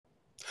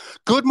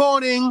Good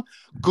morning,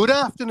 good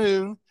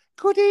afternoon,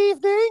 good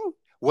evening.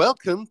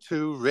 Welcome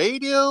to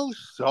Radio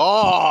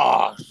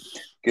Sauce.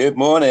 Good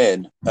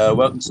morning.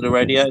 Welcome to the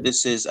radio.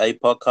 This is a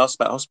podcast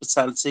about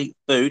hospitality,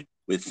 food,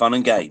 with fun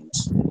and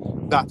games.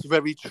 That's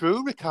very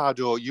true,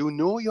 Ricardo. You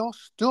know your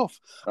stuff.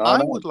 I I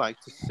know. would like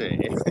to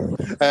say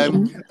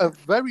a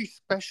very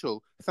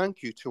special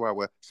thank you to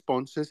our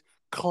sponsors,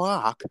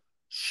 Clark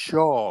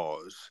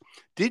Shaw's.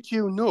 Did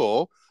you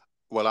know?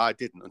 Well, I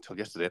didn't until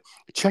yesterday.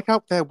 Check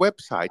out their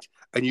website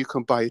and you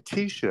can buy a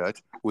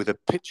t-shirt with a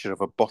picture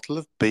of a bottle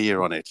of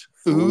beer on it.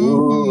 Ooh.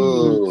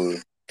 Ooh.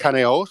 Can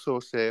I also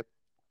say,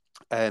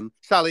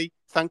 Sally,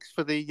 thanks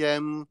for the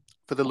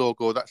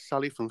logo. That's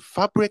Sally from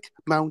Fabric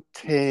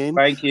Mountain.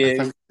 Thank And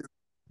you.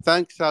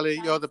 thanks, Sally.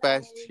 You're the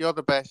best. You're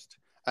the best.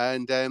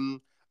 And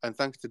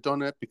thanks to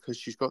Donna because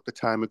she's got the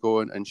timer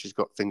going and she's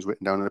got things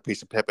written down on a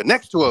piece of paper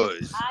next to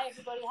us. Hi,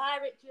 everybody. Hi,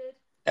 Richard.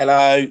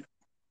 Hello.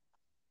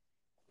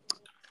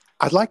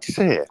 I'd like to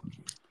say,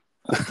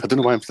 I don't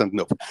know why I'm standing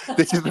up.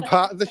 This is the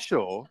part of the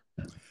show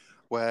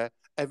where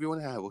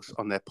everyone else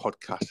on their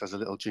podcast has a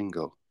little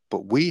jingle,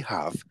 but we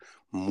have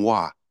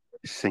moi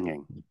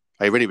singing.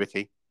 Are you ready,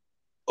 Ricky?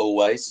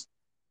 Always.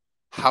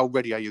 How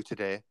ready are you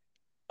today?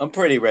 I'm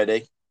pretty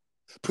ready.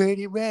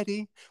 Pretty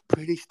ready,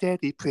 pretty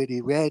steady,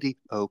 pretty ready.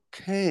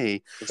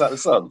 Okay. Is that the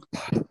song?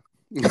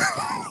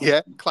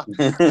 Yeah, clap.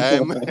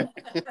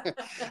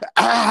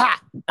 Ah!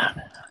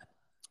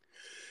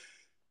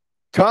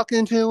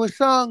 Talking to a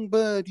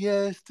songbird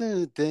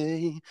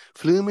yesterday,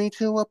 flew me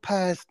to a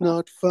past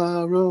not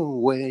far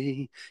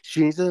away.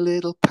 She's a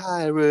little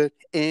pirate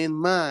in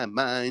my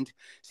mind,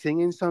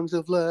 singing songs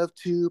of love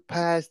to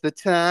pass the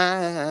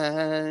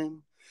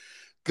time.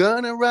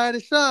 Gonna write a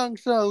song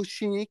so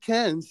she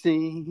can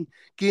see,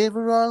 give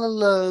her all the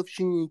love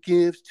she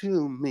gives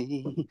to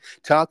me.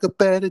 Talk of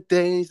better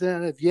days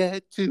that have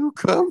yet to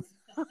come.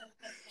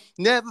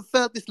 Never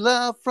felt this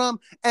love from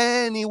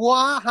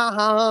anyone.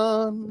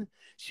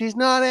 She's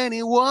not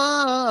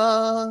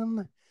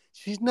anyone.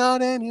 She's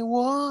not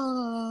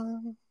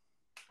anyone.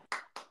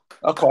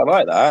 I quite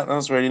like that. That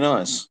was really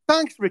nice.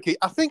 Thanks, Ricky.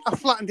 I think I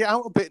flattened it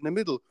out a bit in the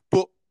middle,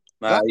 but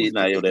No, you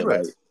nailed it,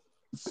 mate.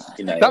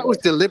 That was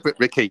deliberate,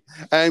 Ricky.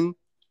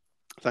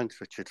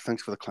 Thanks, Richard.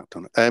 Thanks for the clap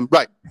on it.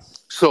 Right.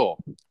 So,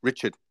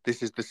 Richard,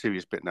 this is the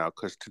serious bit now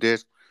because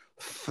today's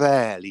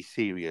fairly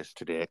serious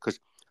today because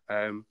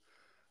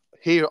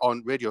here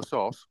on Radio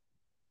Sauce.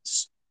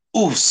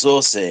 Ooh,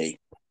 saucy.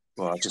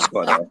 Well, I just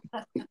got there.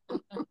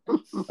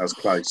 That was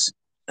close.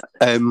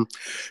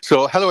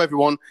 So, hello,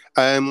 everyone.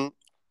 To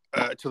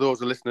those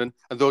who are listening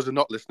and those who are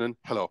not listening,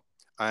 hello.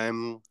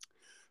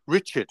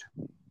 Richard.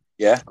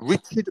 Yeah.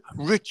 Richard,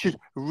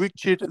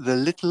 the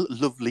little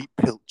lovely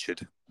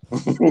pilchard.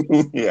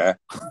 Yeah.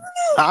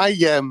 I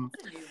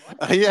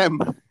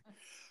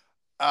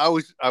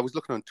was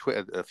looking on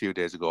Twitter a few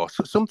days ago.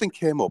 So something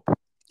came up,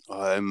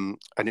 and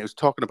it was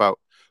talking about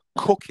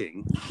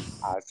cooking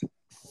as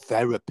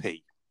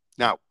therapy.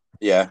 Now,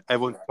 yeah,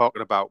 everyone's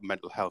talking about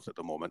mental health at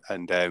the moment,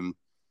 and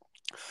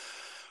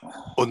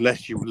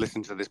unless you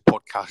listen to this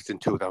podcast in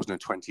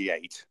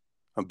 2028,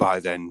 and by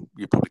then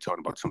you're probably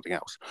talking about something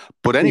else.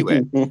 But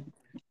anyway,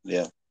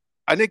 yeah,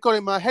 and it got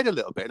in my head a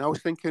little bit, and I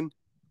was thinking,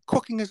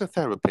 cooking as a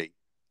therapy,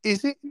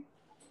 is it?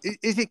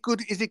 Is it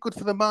good? Is it good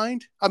for the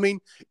mind? I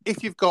mean,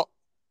 if you've got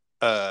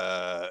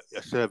a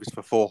service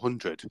for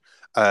 400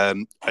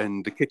 and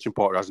the kitchen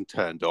porter hasn't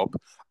turned up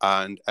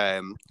and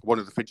one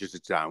of the fridges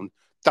is down,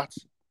 that's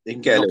it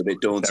can get a little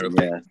bit daunting.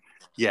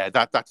 Yeah,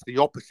 that's the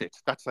opposite.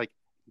 That's like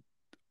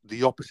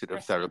the opposite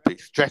of therapy.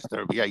 Stress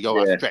therapy. Yeah,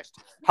 you're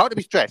stressed. How to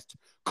be stressed?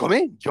 Come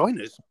in,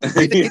 join us.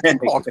 Be the kitchen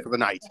porter for the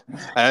night.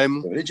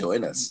 Really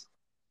join us.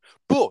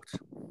 But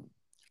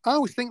I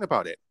was thinking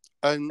about it,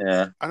 and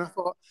I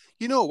thought,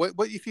 you know,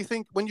 if you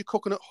think when you're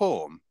cooking at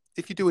home,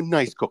 if you're doing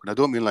nice cooking, I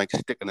don't mean like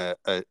sticking a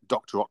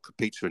Dr. Oetker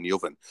pizza in the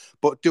oven,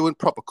 but doing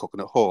proper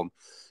cooking at home,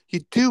 you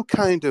do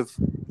kind of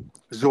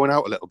zone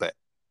out a little bit.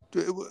 Do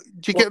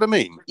you get what I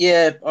mean?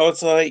 Yeah, I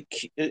was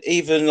like,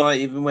 even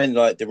when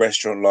like the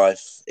restaurant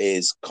life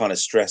is kind of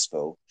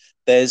stressful,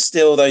 there's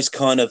still those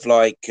kind of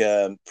like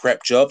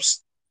prep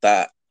jobs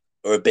that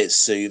are a bit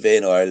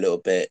soothing or a little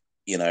bit,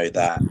 you know,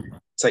 that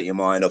take your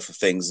mind off of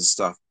things and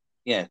stuff.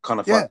 Yeah, kind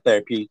of like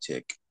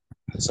therapeutic.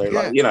 So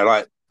like, you know,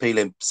 like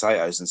peeling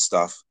potatoes and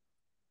stuff,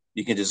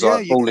 you can just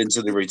like fall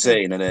into the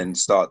routine and then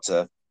start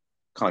to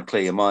kind of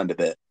clear your mind a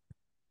bit.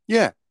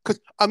 Yeah,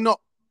 because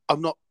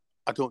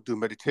I don't do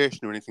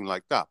meditation or anything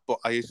like that, but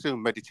I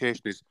assume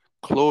meditation is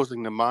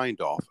closing the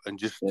mind off and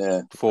just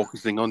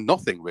focusing on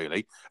nothing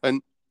really.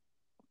 And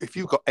if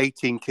you've got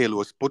 18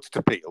 kilo of spuds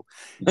to peel,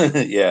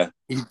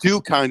 you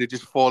do kind of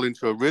just fall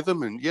into a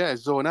rhythm and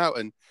zone out.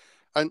 And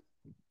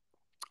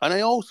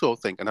I also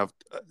think, and I've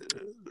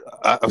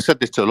said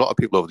this to a lot of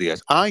people over the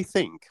years, I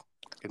think,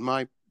 in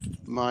my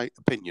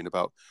opinion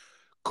about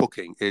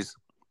cooking is,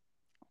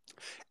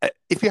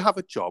 if you have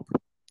a job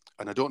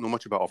and I don't know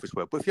much about office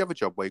work, but if you have a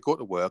job where you go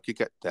to work, you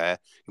get there,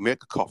 you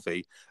make a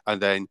coffee,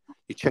 and then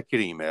you check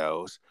your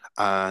emails,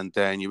 and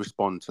then you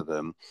respond to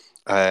them,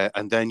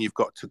 and then you've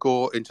got to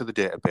go into the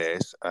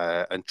database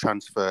and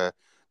transfer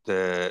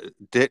the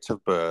dates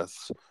of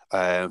birth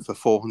for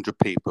 400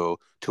 people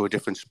to a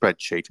different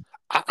spreadsheet.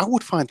 I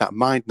would find that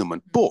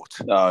mind-numbing. But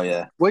Oh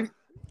yeah.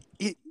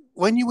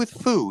 when you're with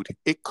food,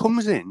 it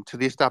comes into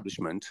the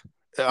establishment.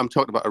 I'm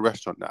talking about a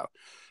restaurant now,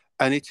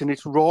 and it's in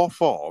its raw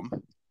form,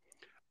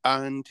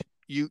 and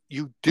you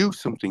do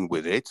something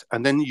with it,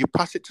 and then you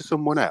pass it to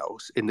someone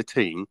else in the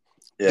team.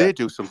 Yeah. They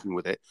do something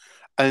with it,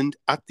 and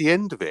at the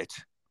end of it,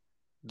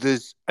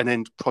 there's an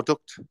end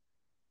product.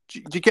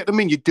 Do you get what I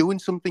mean? You're doing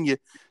something.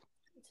 It's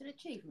an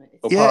achievement.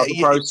 Or part of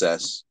the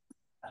process.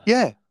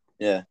 Yeah.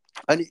 Yeah.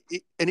 And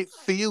it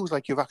feels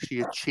like you've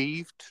actually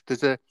achieved.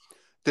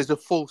 There's a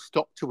full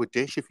stop to a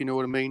dish, if you know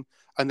what I mean.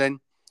 And then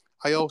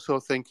I also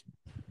think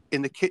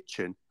in the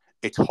kitchen,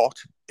 it's hot,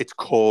 it's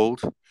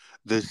cold,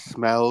 there's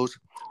smells,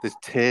 there's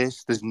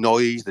taste, there's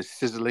noise, there's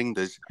sizzling,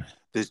 there's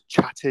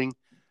chatting.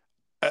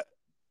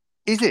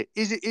 Is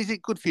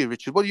it good for you,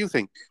 Richard? What do you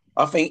think?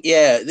 I think,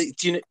 yeah.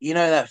 Do you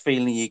know that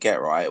feeling you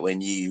get, right,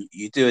 when you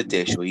do a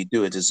dish or you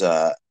do a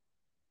dessert,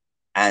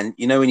 and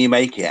you know when you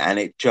make it and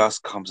it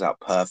just comes out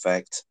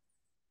perfect.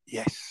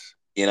 Yes.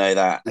 You know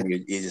that, and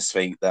you just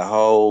think the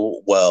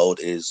whole world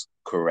is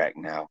correct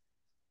now.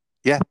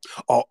 Yeah.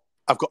 Oh,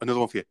 I've got another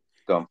one for you.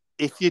 Go on.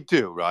 If you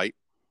do, right,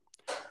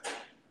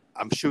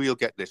 I'm sure you'll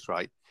get this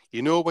right.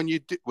 You know when you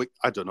do,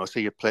 I don't know,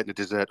 say you're plating a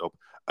dessert up,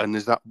 and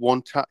there's that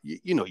one time,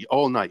 you know,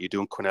 all night you're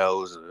doing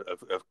quenelles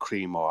of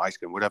cream or ice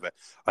cream, whatever,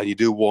 and you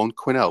do one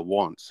quenelle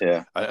once,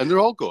 yeah, and they're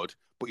all good,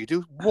 but you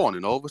do one,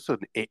 and all of a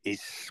sudden it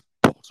is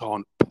spot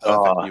on,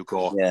 perfect. And you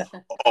go, yeah.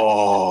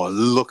 Oh,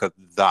 look at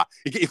that!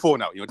 You get your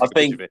phone out. You want to take a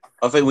picture of it.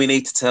 I think we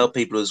need to tell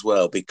people as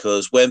well,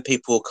 because when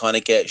people kind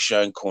of get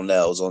shown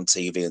quenelles on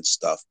TV and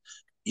stuff,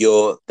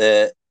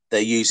 they're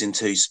using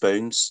two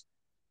spoons.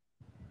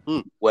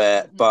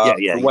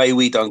 The way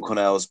we done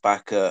quenelles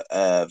back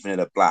at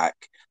Vanilla Black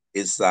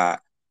is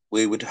that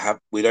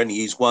we'd only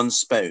use one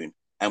spoon,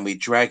 and we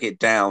drag it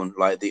down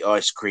like the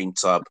ice cream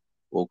tub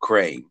or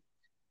cream,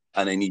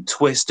 and then you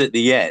twist at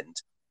the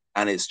end,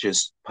 and it's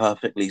just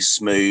perfectly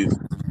smooth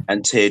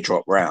and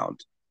teardrop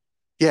round.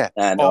 Yeah,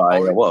 and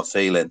what a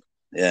feeling!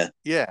 Yeah,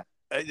 yeah.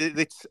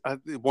 It's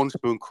 1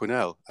 spoon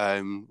quenelle,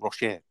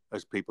 Rocher,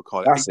 as people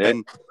call it. That's it,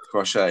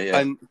 Rocher.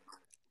 Yeah,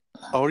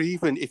 or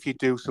even if you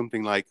do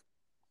something like.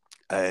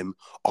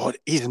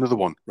 Here's another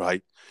one,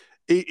 right?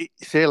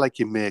 Say like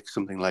you make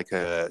something like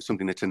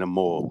something that's in a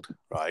mold,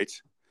 right?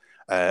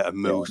 A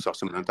mousse or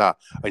something like that,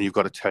 and you've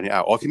got to turn it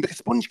out. Or if you make a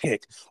sponge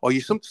cake, or you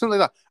something like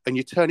that, and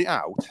you turn it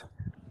out,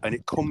 and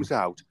it comes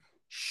out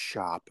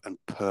sharp and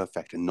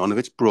perfect, and none of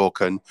it's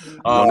broken,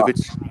 none of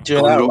it's. Do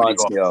you know that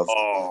reminds me of?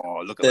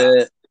 Oh, look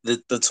at that!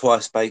 The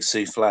twice baked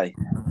souffle.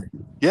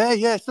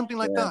 Yeah, something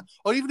like that.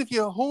 Or even if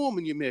you're at home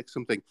and you make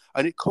something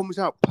and it comes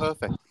out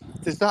perfect,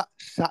 there's that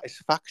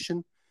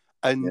satisfaction.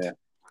 And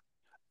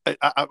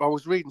I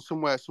was reading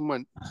somewhere,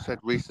 someone said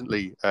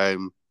recently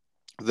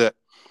that,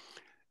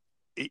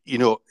 you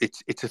know,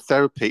 it's a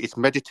therapy, it's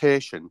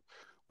meditation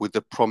with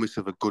the promise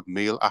of a good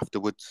meal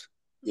afterwards.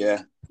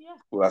 Yeah.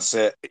 Well, that's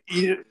it.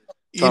 You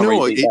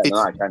know,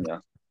 can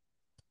you?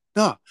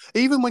 No,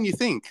 even when you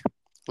think,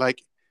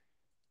 like,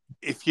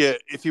 if you're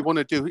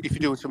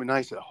doing something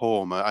nice at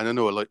home, and I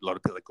know a lot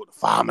of people go to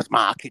farmers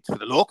markets for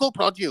the local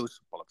produce.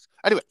 Bollocks.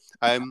 Anyway,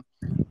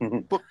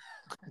 but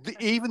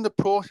even the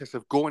process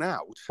of going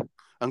out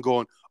and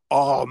going,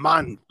 oh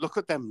man, look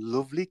at them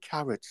lovely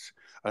carrots,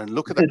 and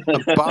look at that,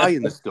 and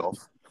buying the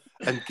stuff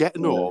and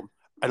getting home,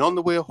 and on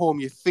the way home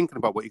you're thinking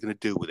about what you're going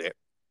to do with it,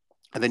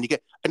 and then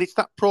and it's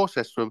that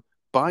process from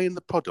buying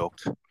the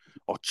product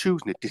or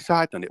choosing it,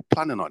 deciding on it,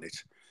 planning on it,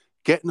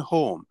 getting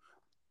home,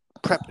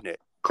 prepping it,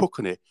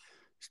 cooking it,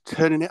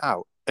 turning it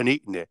out and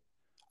eating it.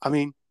 I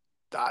mean,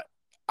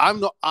 I'm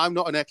not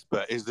an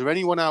expert. Is there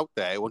anyone out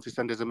there who wants to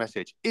send us a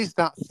message? Is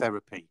that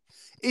therapy?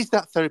 Is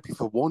that therapy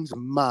for one's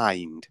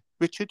mind?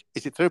 Richard,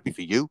 is it therapy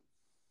for you?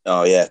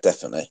 Oh yeah,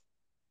 definitely.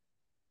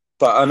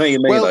 But I know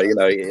you mean, though, you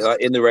know,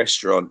 like in the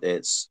restaurant,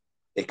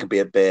 it can be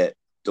a bit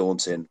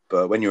daunting.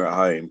 But when you're at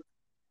home,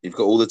 you've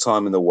got all the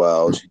time in the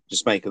world,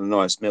 just making a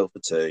nice meal for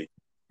two.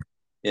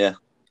 Yeah,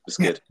 it's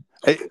good.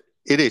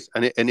 It is,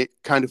 and it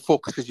kind of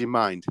focuses your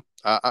mind.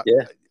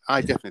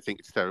 I definitely think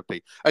it's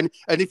therapy. And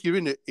if you're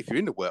in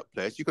the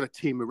workplace, you've got a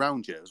team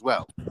around you as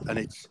well. And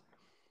it's,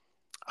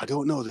 I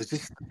don't know, there's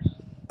this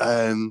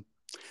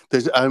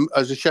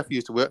as a chef who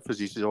used to work for us,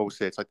 he used to always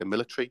say it's like the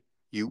military.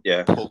 You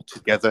pull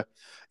together.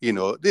 You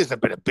know, there's a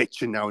bit of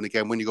bitching now and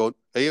again when you go,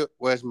 hey,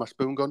 where's my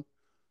spoon gone?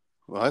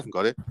 Well, I haven't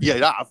got it. Yeah,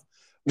 you have.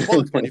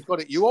 Bollocks, man, you've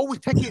got it. You always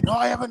take it. No,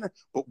 I haven't.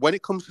 But when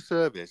it comes to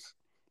service,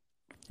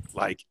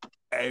 like,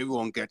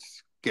 everyone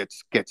gets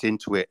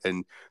into it,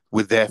 and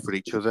we're there for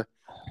each other,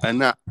 and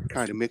that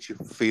kind of makes you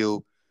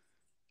feel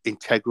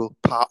integral,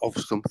 part of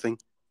something.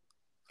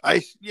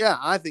 I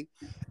think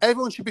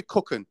everyone should be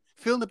cooking.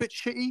 Feeling a bit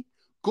shitty,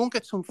 go and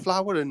get some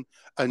flour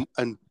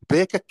and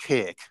bake a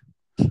cake,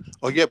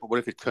 Oh yeah, but what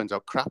if it turns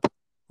out crap?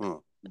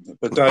 Oh.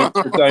 But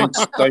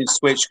don't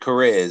switch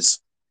careers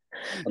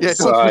and Yeah, don't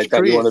switch decide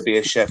that you want to careers. be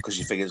a chef because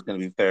you think it's going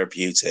to be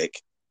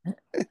therapeutic.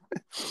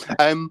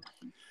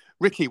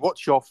 Ricky,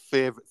 what's your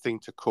favourite thing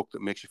to cook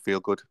that makes you feel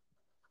good?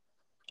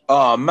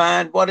 Oh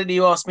man, why didn't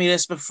you ask me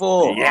this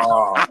before? Yeah.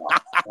 Oh,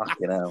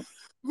 fucking hell.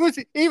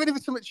 Even if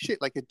it's something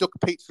shit like a duck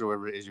pizza or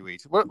whatever it is you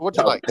eat, what do you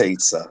Duck like?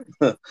 pizza.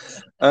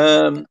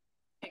 um,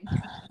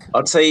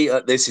 I'll tell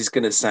you, this is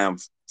going to sound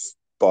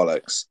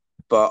bollocks,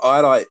 but I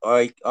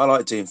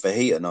like doing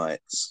fajita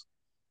nights.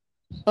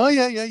 Oh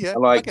yeah. I I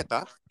like, get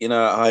that. at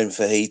home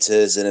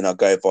fajitas, and then I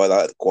go buy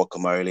like the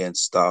guacamole and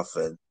stuff,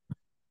 and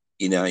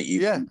you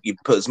Yeah. you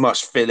put as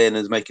much filling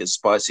as make it as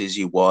spicy as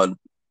you want,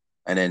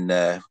 and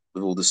then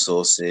with all the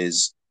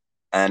sauces,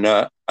 and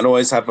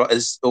always have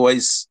as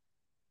always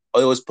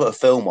I always put a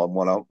film on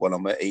when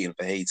I'm eating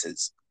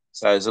fajitas,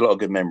 so there's a lot of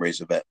good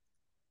memories with it.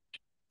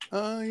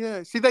 Oh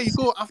yeah. See, there you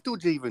go.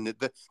 Afterwards, even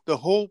the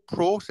whole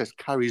process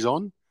carries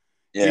on.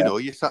 Yeah,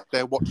 You sat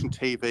there watching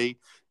TV,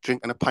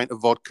 drinking a pint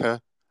of vodka,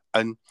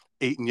 and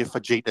eating your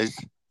fajitas.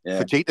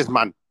 yeah. Fajitas,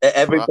 man. That's what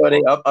I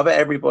Everybody, call I bet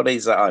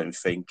everybody's at home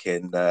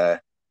thinking, well,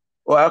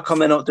 how come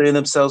they're not doing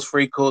themselves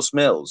 3-course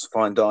meals,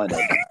 fine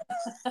dining?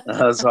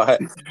 I was like,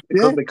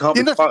 because Yeah. they can't be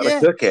You're not. fucked to Yeah.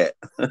 cook it,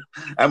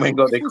 and we ain't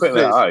got What the you're supposed to equipment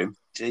say at is, home.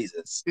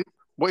 Jesus.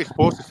 what you're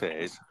supposed to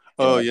say is,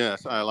 oh Yeah.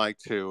 yes, I like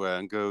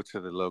to go to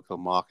the local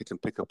market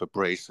and pick up a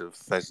brace of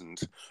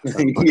pheasant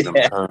and bring them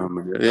Yeah,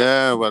 home.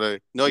 Yeah, well,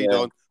 no, you yeah.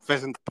 don't.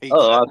 Pheasant Oh, pizza.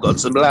 I've got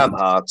some lamb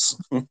hearts.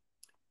 Yeah.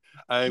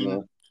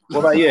 Um, What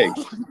about you?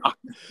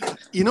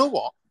 you know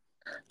what?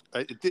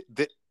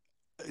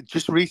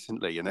 Just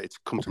recently, and it's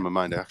come to my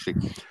mind actually.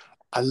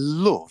 I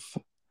love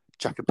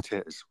jacket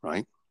potatoes,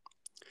 right?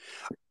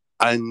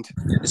 And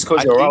It's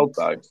because I you're eat. old,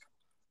 though.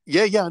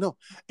 Yeah, I know.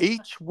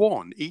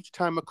 Each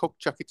time I cook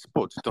jacket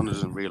spuds, Donna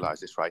doesn't realise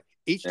this, right?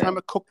 Each Yeah, time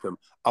I cook them,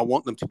 I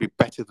want them to be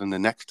better than the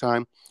next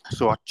time.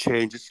 So I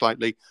change it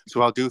slightly.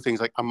 So I'll do things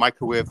like I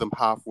microwave them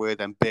halfway,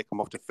 then bake them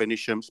off to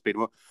finish them, speed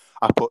them up.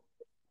 I put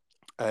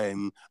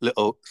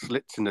little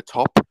slits in the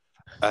top,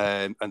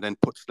 and then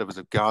put slivers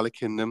of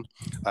garlic in them,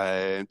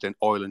 then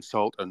oil and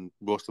salt and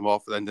roast them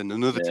off. And then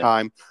another yeah.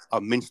 time,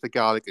 I'll mince the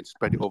garlic and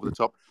spread it over the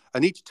top.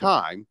 And each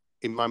time,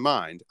 in my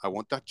mind, I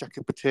want that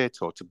jacket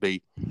potato to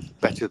be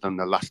better than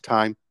the last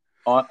time.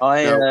 I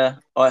I Now, uh,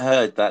 I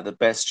heard that the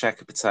best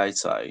checker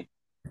potato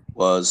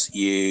was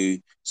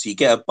you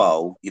get a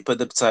bowl, you put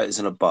the potatoes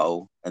in a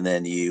bowl, and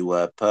then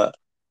you put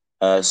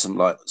some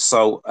like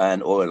salt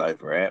and oil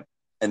over it,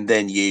 and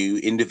then you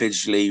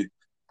individually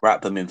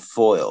wrap them in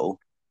foil,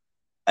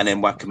 and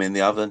then whack them in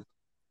the oven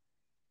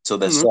till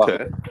they're soft.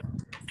 okay,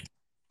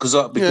 Because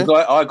yeah,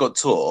 I got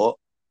taught,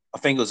 I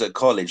think it was at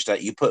college,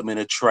 that you put them in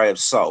a tray of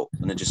salt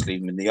and then just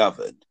leave them in the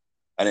oven,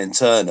 and then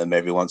turn them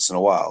every once in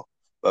a while.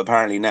 But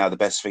apparently now the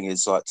best thing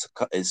is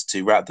is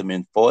to wrap them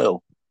in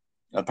foil.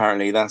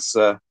 Apparently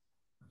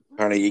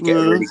apparently you get a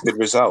yeah, really good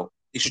result.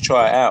 You should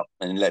try it out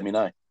and let me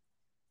know.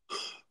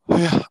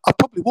 yeah. I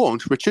probably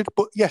won't, Richard,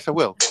 but yes, I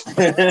will.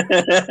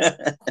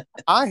 I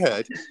I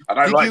heard.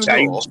 don't Did like you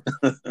change.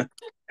 know?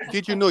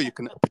 Did you know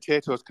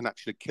potatoes can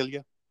actually kill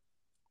you?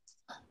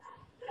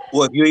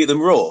 Well, if you eat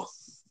them raw,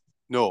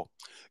 No.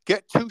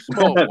 Get two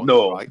small ones,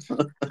 no. right?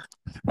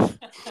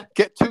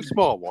 Get two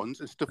small ones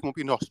and stuff them up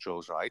your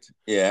nostrils, right?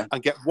 Yeah,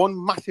 And get one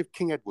massive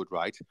King Edward,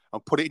 right?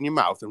 And put it in your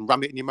mouth and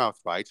ram it in your mouth,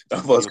 right? I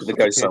And was you'll going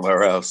to go suffocate.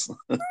 somewhere else.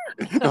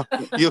 No,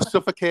 you'll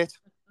suffocate.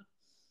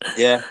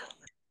 Yeah,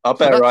 I So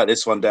better that's, write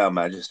this one down,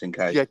 man, just in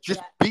case. yeah,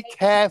 just be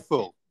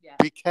careful.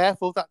 Be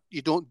careful that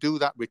you don't do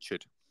that,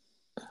 Richard.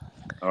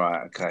 All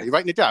right, Are okay. you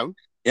writing it down?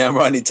 Yeah, I'm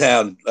writing it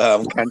down.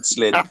 I'm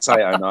cancelling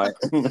potato night.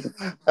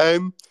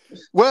 um,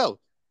 well,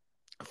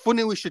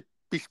 funny we should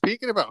be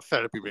speaking about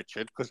therapy,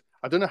 Richard, because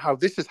I don't know how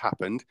this has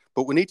happened,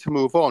 but we need to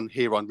move on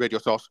here on Radio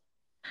Sauce.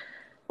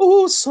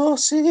 Oh,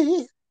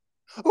 saucy.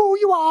 Oh,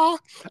 you are.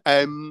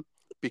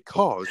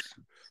 Because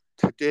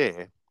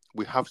today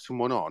we have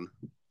someone on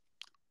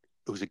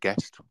who's a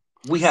guest,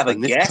 We have a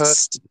and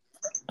guest.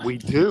 we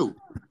do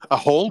a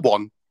whole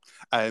one,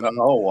 A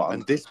whole one.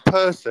 and this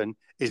person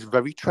is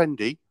very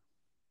trendy,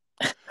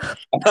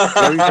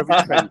 very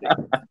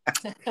trendy.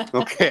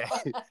 Okay,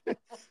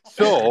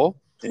 so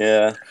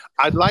Yeah.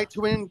 I'd like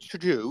to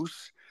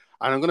introduce,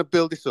 and I'm going to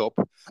build this up.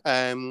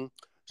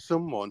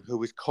 Someone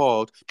who is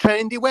called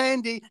Trendy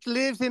Wendy. She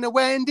lives in a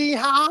Wendy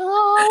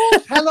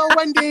house. Hello,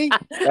 Wendy.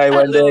 Hey,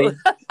 Wendy.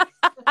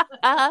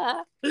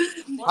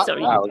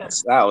 Sorry.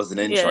 That was an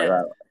intro.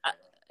 Yeah.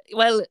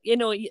 Well,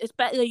 it's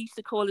better they used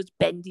to call us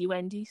Bendy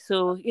Wendy.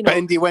 So,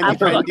 Bendy Wendy, I've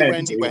got-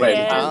 Wendy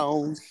Yeah.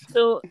 house.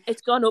 So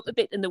it's gone up a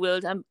bit in the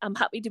world. I'm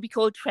happy to be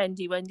called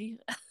Trendy Wendy.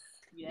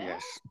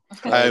 Yes.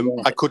 Yeah.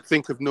 I could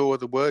think of no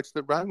other words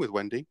that rhyme with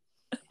Wendy.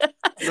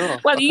 No,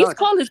 Well, I you used to can't.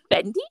 call us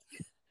Bendy.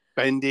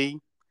 Bendy,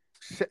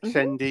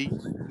 Sendy,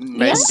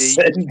 Yeah. Mendy.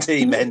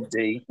 Sendy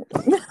Mendy.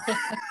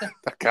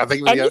 I can't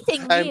think of anything else.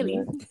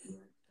 Anything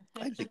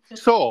really.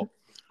 So,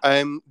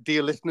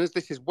 dear listeners,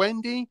 this is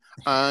Wendy.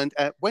 And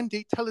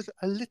Wendy, tell us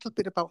a little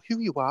bit about who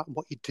you are and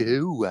what you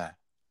do.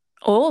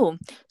 Oh,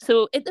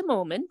 so at the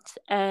moment,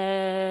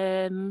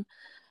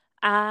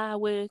 I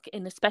work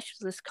in a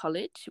specialist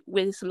college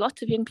with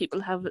lots of young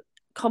people who have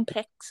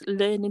complex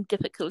learning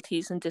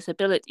difficulties and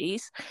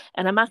disabilities.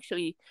 And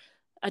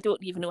I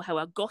don't even know how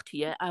I got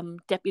here. I'm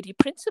deputy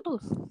principal.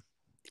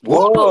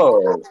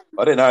 Whoa!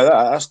 I didn't know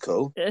that. That's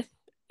cool. Yeah,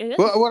 yeah,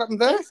 What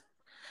happened there? yes.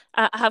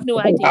 I have no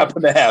What idea.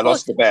 happened there? I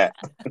lost the bet.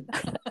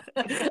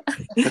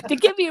 To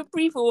give you a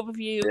brief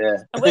overview, Yeah.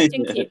 I worked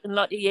in catering a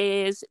lot of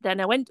years.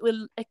 Then I went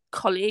to a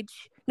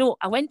college. No,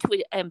 I went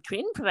to a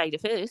training provider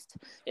first.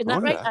 Isn't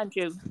that right, Yeah.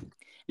 Andrew?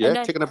 Yeah, And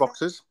then, ticking the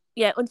boxes.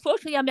 yeah,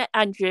 unfortunately, I met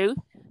Andrew.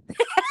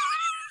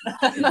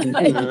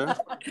 Yeah.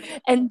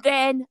 And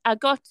then I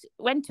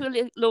went to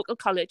a local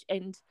college,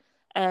 and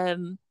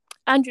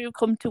Andrew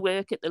come to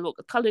work at the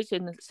local college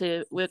and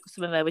to work with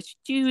some of our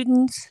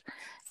students.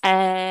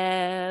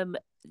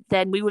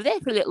 Then we were there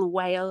for a little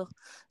while,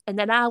 and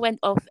then I went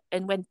off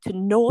and went to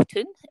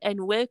Norton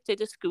and worked at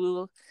a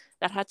school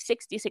that had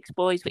 66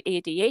 boys with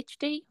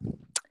ADHD.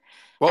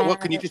 What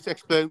can you just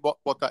explain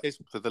what that is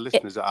for the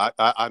listeners?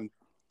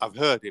 I've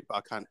heard it, but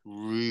I can't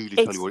really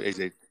tell you what it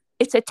is.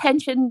 It's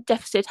attention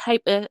deficit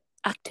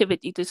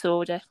hyperactivity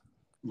disorder.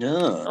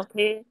 Yeah.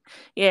 Okay.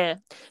 Yeah.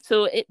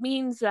 So it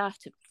means that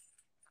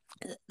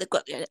they've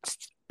got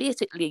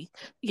basically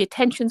the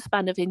attention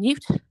span of a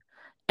newt,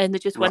 and they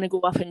just want to go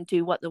off and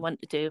do what they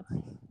want to do.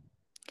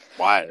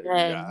 Why?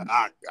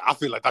 I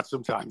feel like that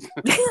sometimes.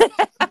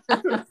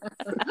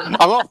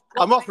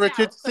 I'm off,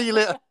 Richard. See you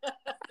later.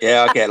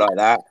 Yeah, I get like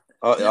that.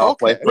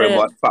 Halfway through, I'm Yeah.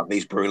 like, fuck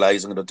these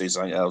brulees, I'm going to do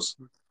something else.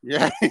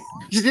 Yeah,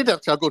 you did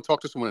actually. I'll go talk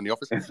to someone in the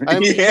office.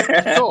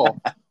 Yeah.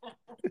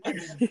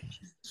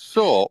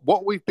 So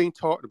what we've been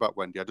talking about,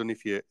 Wendy, I don't know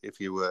if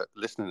you were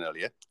listening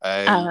earlier.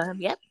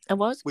 Yeah, I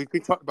was. We've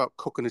been talking about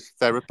cooking as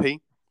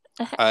therapy.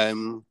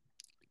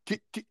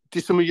 Do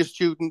some of your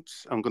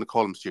students, I'm going to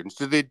call them students,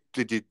 did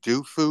they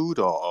do food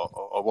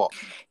or what?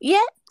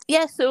 Yeah.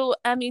 So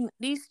I mean,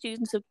 these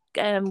students have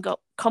got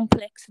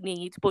complex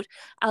needs, but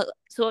I'll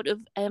sort of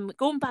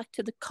going back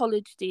to the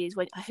college days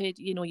when I heard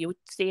you were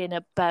saying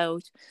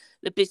about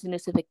the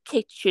business of a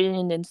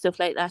kitchen and stuff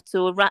like that.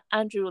 So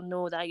Andrew will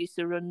know that I used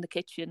to run the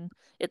kitchen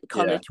at the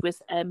college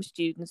with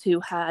students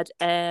who had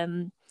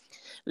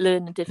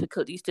learning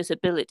difficulties,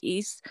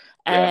 disabilities.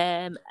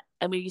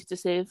 And we used to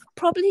serve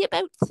probably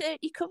about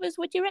 30 covers,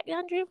 would you reckon,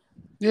 Andrew?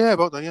 Yeah,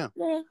 about that, yeah.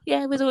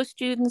 Yeah, with those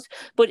students.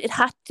 But it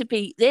had to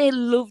be, they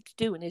loved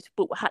doing it,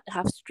 but we had to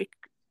have strict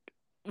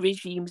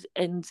regimes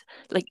and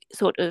like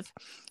sort of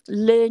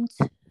learned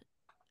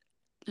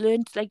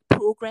like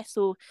progress.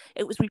 So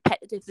it was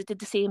repetitive. They did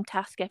the same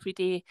task every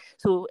day.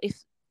 So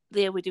if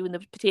they were doing the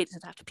potatoes,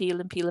 they'd have to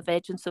peel a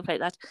veg and stuff like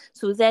that.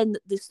 So then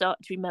they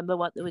started to remember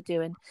what they were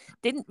doing.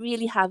 Didn't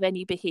really have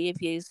any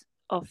behaviours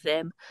of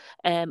them,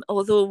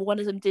 although one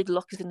of them did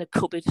lock us in the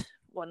cupboard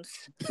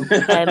once,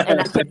 and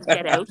I couldn't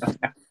get out.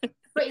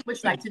 Pretty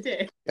much like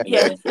today.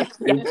 Yeah.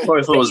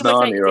 Probably thought it was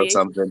Narnia or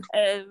something.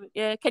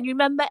 Yeah, can you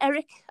remember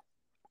Eric?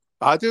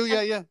 I do,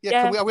 yeah.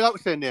 Are we allowed to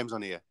say names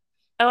on here?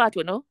 Oh, I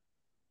don't know.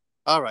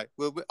 All right.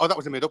 Well, that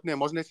was a made-up name,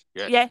 wasn't it?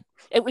 Yeah,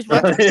 it was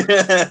Roger.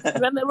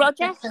 Remember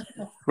Roger?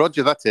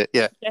 Roger, that's it.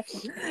 Yeah.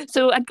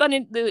 So I'd gone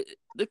in the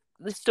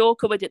store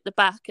cupboard at the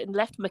back and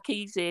left my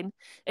keys in,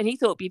 and he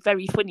thought it'd be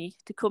very funny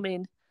to come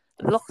in,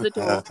 lock the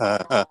door.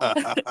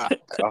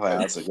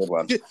 That's a good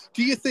one. Do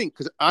you think?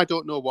 Because I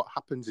don't know what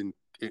happens in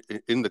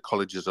the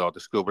colleges or the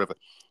school, whatever.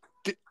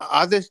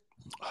 Are there?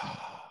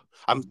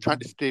 I'm trying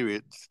to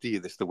steer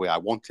this the way I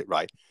want it,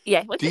 right?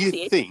 Yeah. Do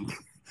you think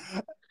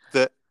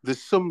that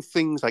there's some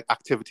things like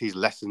activities,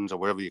 lessons, or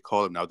whatever you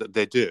call them now that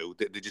they do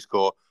that they just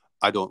go,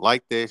 I don't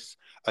like this,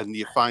 and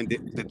you find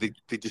it that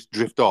they just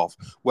drift off?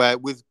 Where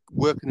with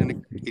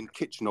working in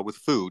kitchen or with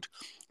food,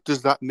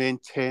 does that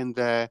maintain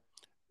their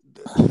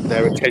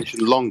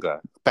attention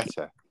longer,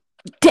 better?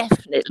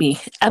 Definitely.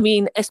 I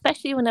mean,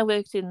 especially when I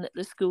worked in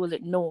the school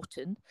at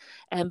Norton,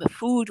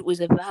 food was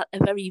a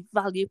very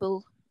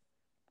valuable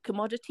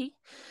commodity.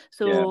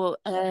 So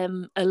a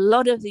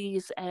lot of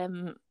these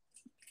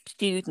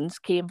students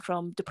came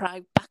from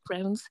deprived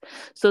backgrounds,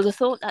 so the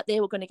thought that they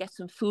were going to get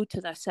some food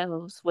to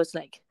themselves was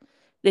like,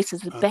 this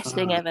is the best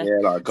thing ever. Yeah,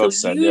 like God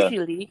said,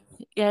 usually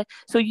they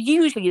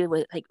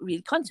were like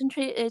really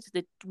concentrated.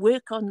 They'd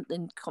work on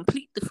and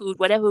complete the food,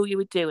 whatever we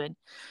were doing.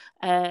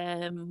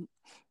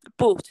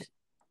 But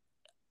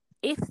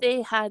if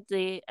they had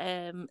the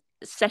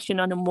session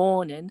on a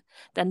morning,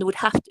 then they would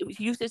it was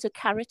used as a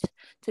carrot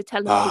to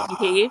tell them to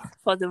behave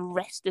for the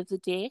rest of the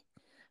day,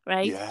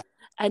 right? Yeah.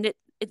 And at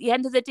the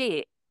end of the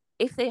day,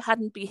 if they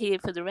hadn't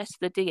behaved for the rest of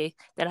the day,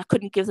 then I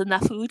couldn't give them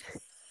that food.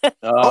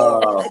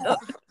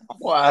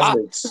 What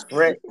a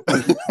trick.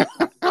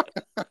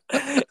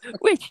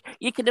 Which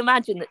you can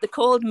imagine that they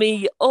called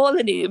me all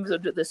the names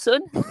under the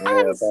sun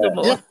and some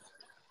more.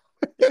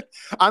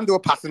 And they were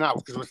passing out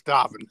because we're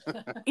starving.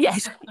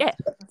 Yes,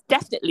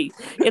 definitely.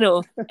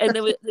 And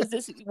there's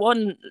this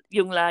one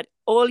young lad,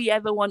 all he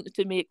ever wanted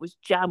to make was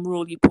jam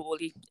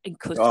roly-poly and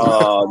custard.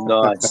 Oh,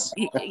 nice.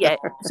 Yeah.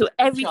 So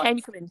every time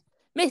you come in,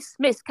 Miss,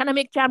 can I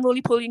make jam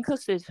roly-poly and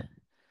custard?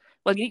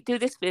 well, you need to do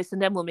this first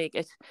and then we'll make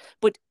it.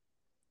 But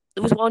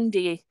there was one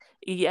day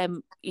he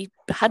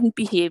hadn't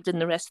behaved in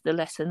the rest of the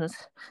lessons,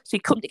 so he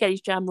come to get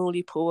his jam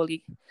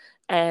roly-poly,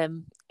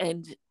 and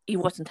he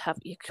wasn't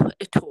happy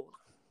at all.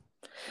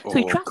 So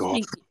he trashed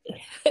me.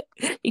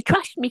 He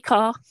trashed my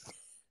car.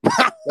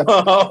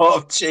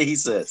 Oh,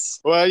 Jesus.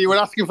 Well, you were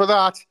asking for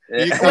that.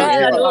 Yeah. You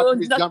Well,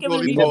 not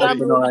giving me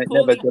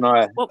never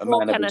deny what a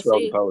more man of can I his say?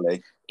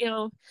 roly-poly.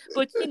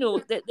 But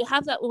they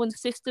have that one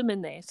system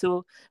in there.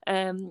 So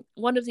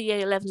one of the year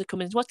 11s would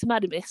come in, what's the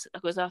matter, miss? I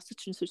goes,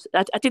 such and such.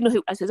 I didn't know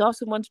who. I said,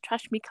 someone's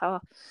trashed my car.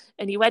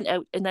 And he went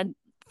out, and then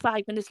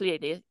 5 minutes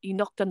later, he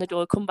knocked on the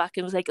door, come back,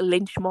 and it was like a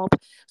lynch mob.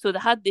 So they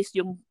had this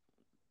young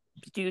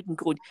student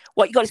going,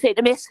 what you got to say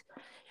to miss?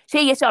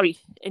 Say you're sorry.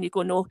 And you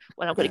go, no,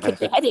 well, I'm going to kick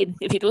your head in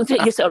if you don't say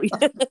you're sorry.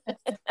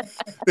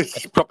 This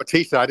is proper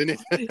Teesside, isn't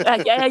it?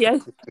 Yeah,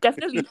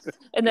 definitely.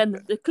 And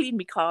then they cleaned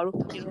my car up,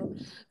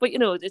 But,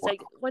 it's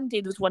like one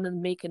day there was one of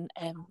them making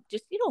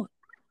just, they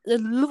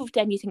loved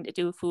anything to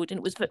do with food. And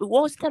it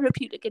was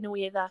therapeutic in a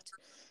way that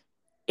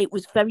it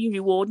was very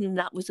rewarding, and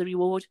that was the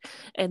reward.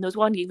 And there was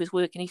one, he was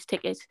working his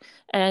ticket,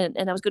 and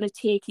I was going to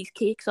take his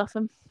cakes off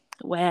him.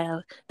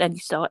 Well, then he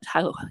started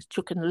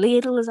chucking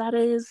ladles at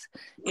us,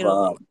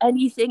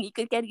 anything he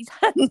could get his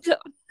hands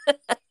on.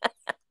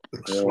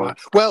 Yeah.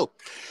 Well,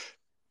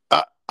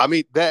 I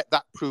mean,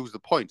 that proves the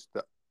point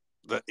that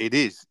it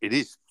is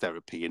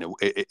therapy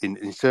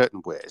in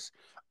certain ways,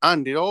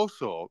 and it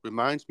also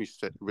reminds me,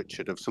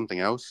 Richard, of something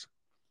else.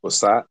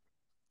 What's that?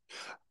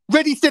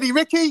 Ready, Steady,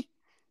 Ricky.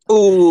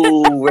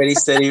 Oh, Ready,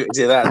 Steady. Is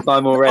it that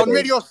time already? On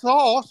Radio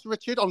Sauce,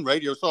 Richard. On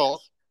Radio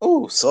Sauce.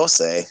 Oh,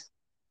 saucy.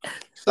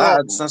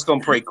 So, that's gone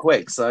pretty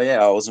quick. So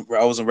yeah, I wasn't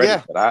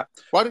ready for that.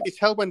 Why don't you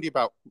tell Wendy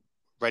about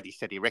Ready,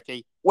 Steady,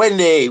 Ricky?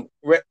 Wendy,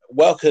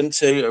 welcome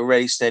to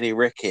Ready, Steady,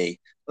 Ricky.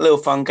 A little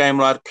fun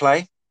game I'd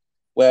play,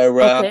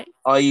 where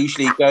I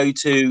usually go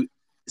to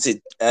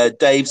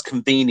Dave's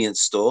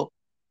convenience store,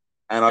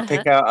 and I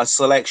pick out a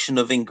selection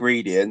of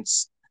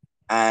ingredients,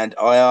 and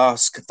I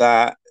ask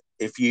that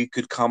if you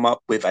could come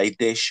up with a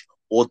dish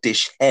or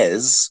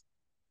dishes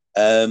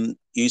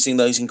using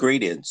those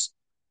ingredients.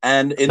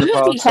 And in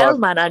the past,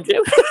 man, Andrew.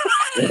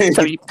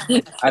 Sorry.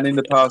 And in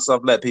the past,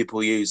 I've let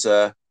people use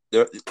their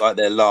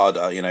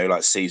larder,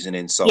 like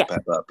seasoning, salt,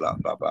 pepper, blah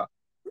blah blah.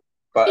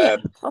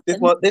 But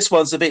this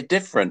one's a bit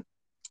different.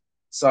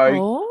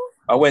 So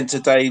I went to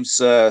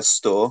Dave's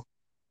store,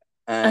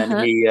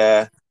 and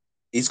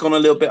he's gone a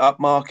little bit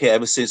upmarket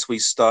ever since we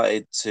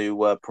started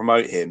to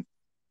promote him.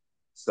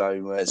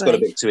 So it's got a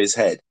bit to his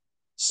head.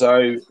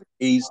 So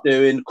he's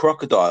doing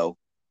crocodile.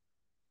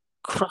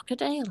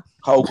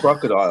 Whole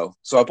crocodile.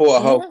 So I bought a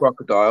whole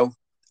crocodile,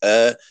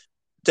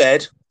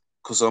 dead,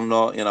 because I'm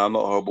not a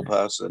horrible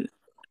person.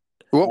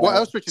 What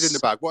else, Richard, in the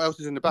bag? What else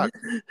is in the bag?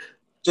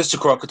 Just a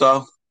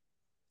crocodile.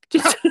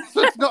 So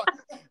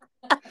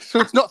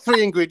it's not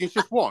 3 ingredients,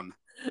 just one.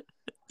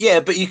 Yeah,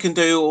 but you can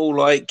do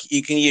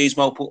you can use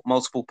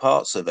multiple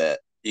parts of it.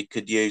 You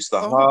could use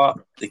the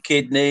heart, the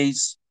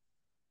kidneys,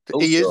 the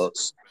ears,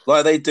 sorts,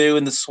 like they do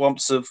in the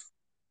swamps of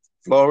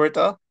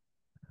Florida.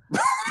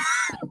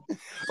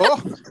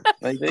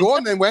 Maybe. Go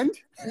on then, Wend.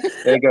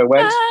 There you go,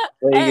 Wend.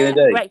 What are you going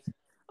to do? Right.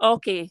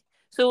 Okay.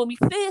 So my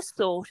first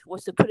thought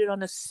was to put it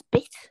on a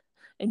spit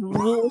and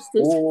roast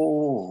it.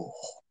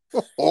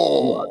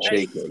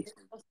 Cheeky.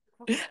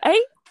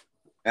 Hey?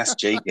 That's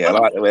cheeky. I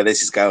like where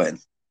this is going.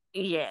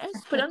 Yes,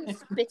 put on a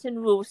spit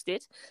and roast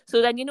it.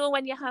 So then,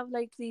 when you have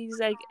these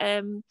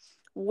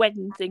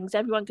wedding things,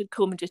 everyone could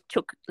come and just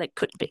cut a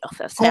bit off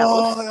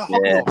themselves.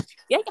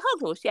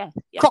 Hog roast, yeah.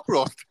 Crock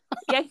roast.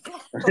 Yeah.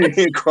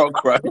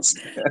 Crock roast.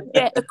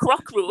 Yeah, a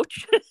crock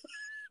roach.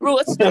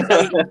 Roast. Then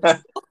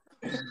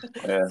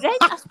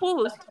I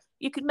suppose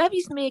you could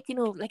maybe make,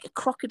 like a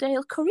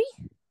crocodile curry.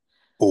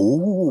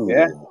 Oh.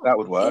 Yeah, that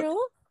would work.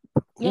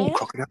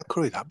 Crocodile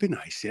curry, that'd be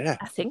nice, yeah.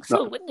 I think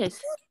so, wouldn't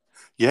it?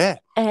 Yeah.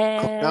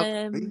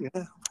 Curry,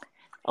 yeah.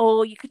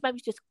 Or you could maybe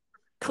just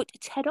cut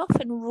its head off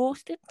and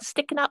roast it,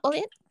 stick an apple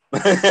in.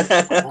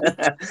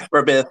 For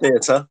a bit of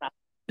theatre.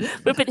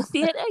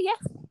 Yeah.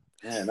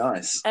 Yeah,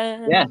 nice.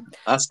 Yeah,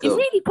 that's cool. You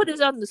really put us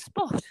on the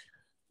spot.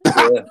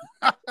 Yeah.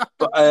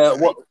 But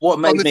what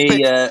made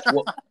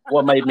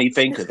me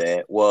think of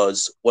it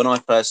was when I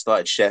first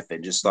started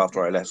chefing, just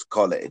after I left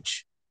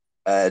college,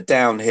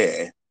 down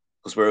here,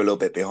 because we're a little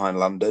bit behind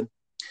London.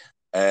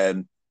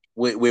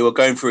 We were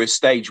going through a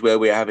stage where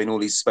we were having all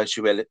these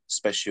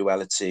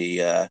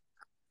speciality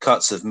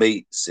cuts of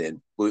meats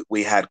in.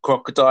 We had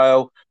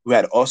crocodile, we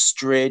had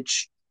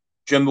ostrich.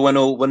 Do you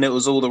remember when it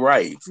was all the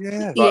rave?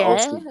 Yeah.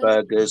 Ostrich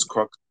burgers,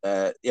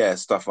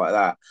 stuff like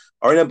that.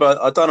 I remember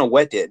I'd done a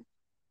wedding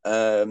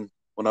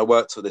when I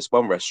worked for this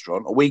one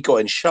restaurant, and we got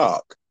in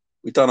shark.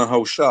 We'd done a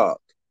whole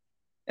shark.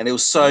 And it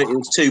was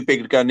too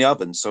big to go in the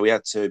oven, so we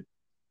had to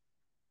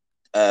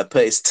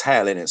put its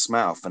tail in its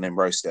mouth and then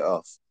roast it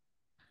off.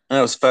 And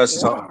that was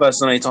the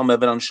first and only time I've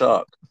ever done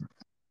shark.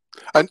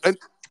 And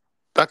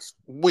that's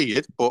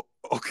weird, but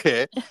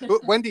okay.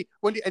 But Wendy,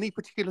 any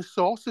particular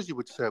sauces you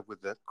would serve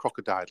with the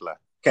crocodile?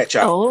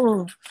 Ketchup.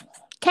 Oh,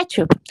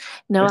 Ketchup.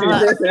 No,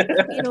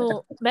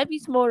 maybe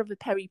it's more of a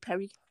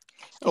peri-peri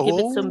to give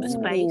it some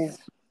spice.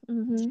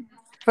 Mm-hmm.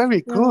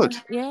 Very good.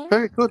 Yeah.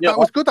 Very good. Yeah, That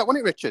was good, that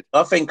wasn't it, Richard?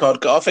 I think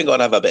I'd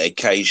have a bit of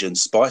Cajun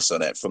spice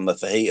on it from the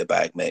fajita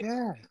bag, Mick.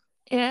 Yeah.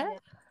 Yeah.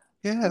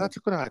 Yeah, that's a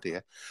good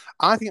idea.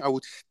 I think I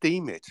would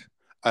steam it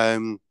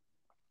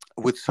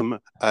with some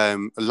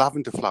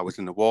lavender flowers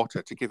in the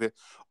water to give it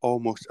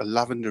almost a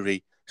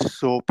lavendery,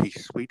 soapy,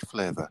 sweet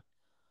flavour.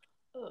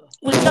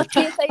 Would it not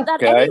taste like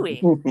that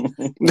anyway?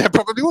 They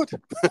probably would.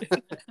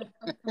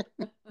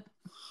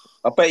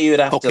 I bet you would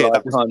have to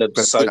that was kind of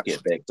very soak good,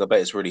 it, Vic. I bet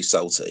it's really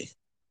salty.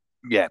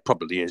 Yeah,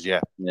 probably is. Yeah.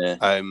 Yeah.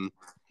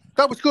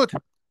 That was good.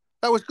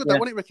 That was good. Yeah. That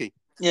wasn't it, Ricky?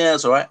 Yeah,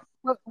 that's all right.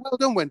 Well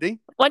done, Wendy.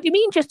 What do you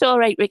mean, just all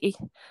right, Ricky?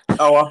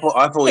 Oh,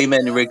 I thought you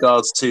meant in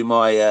regards to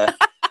my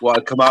what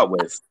I come up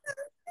with.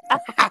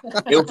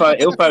 He'll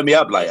phone me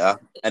up later,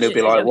 and he'll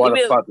be like, "Why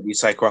the fuck did you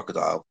say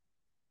crocodile?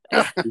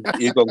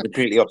 You've gone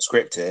completely off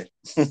script here."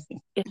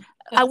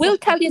 I will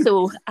tell you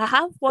though, I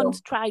have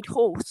once tried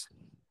horse.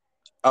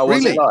 Oh,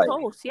 was really? it like?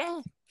 Horse,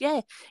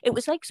 yeah. It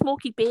was like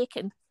smoky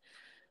bacon.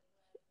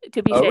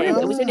 To be Oh, fair,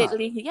 really? it was in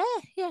Italy.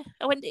 Yeah.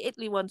 I went to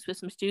Italy once with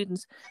some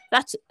students.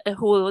 That's a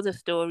whole other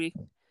story.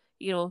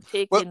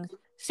 Taking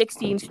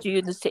 16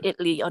 students to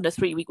Italy on a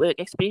 3-week work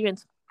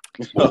experience.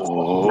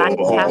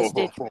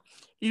 Fantastic.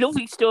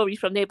 Lovely stories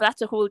from there, but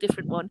that's a whole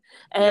different one.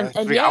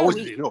 3 hours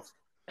is enough.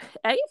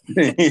 Eh?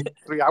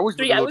 3 hours with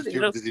 3 hours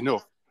is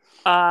enough.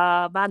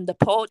 Man, the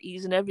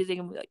parties and everything.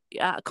 I'm like,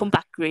 yeah, come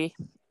back great,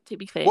 to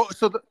be fair. What?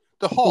 So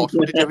the horse,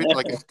 did you have it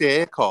like a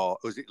steak, or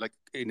was it like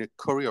in a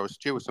curry or a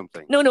stew or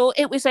something? No,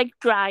 it was like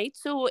dried.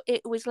 So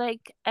it was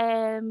like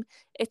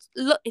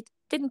it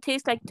didn't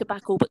taste like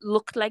tobacco, but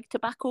looked like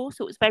tobacco.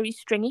 So it was very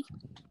stringy.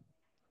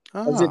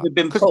 Has it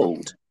been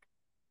pulled?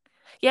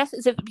 Yes,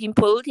 as if it been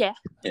pulled. Yeah.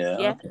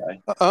 Yeah.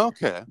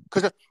 Okay.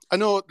 Because I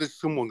know there's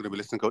someone going to be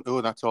listening, going, "Oh,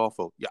 that's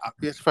awful." Yeah,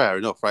 it's fair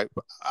enough, right?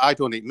 But I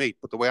don't eat meat.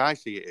 But the way I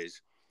see it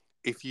is,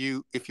 if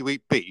you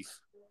eat beef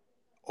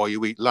or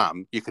you eat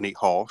lamb, you can eat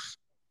horse.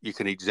 You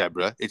can eat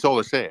zebra. It's all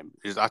the same.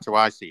 That's how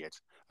I see it.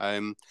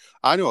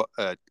 I know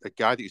a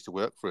guy that used to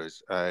work for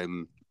us,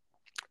 and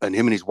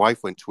him and his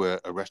wife went to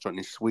a restaurant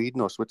in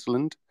Sweden or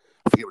Switzerland.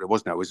 I forget what it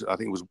was now. I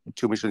think it was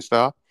 2 Michelin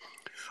star.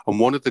 And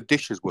one of the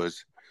dishes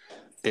was,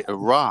 it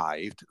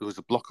arrived, there was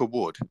a block of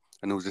wood,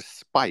 and there was a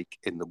spike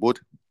in the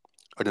wood.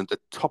 And at the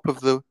top of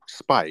the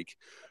spike,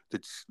 they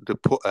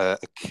put a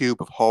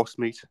cube of horse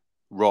meat,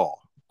 raw.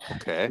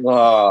 Okay.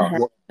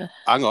 Wow.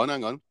 Hang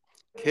on.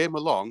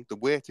 The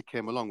waiter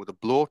came along with a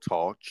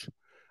blowtorch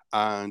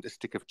and a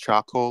stick of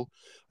charcoal,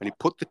 and he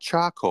put the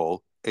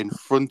charcoal in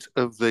front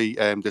of the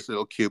this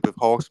little cube of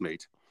horse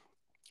meat,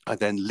 and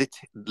then lit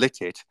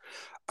it.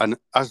 And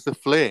as the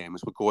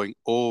flames were going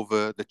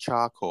over the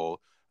charcoal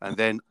and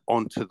then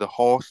onto the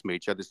horse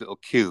meat, you had this little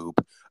cube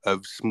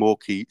of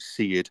smoky,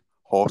 seared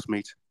horse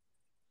meat.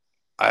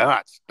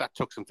 That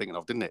took some thinking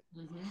of, didn't it?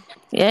 Mm-hmm.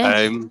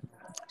 Yeah.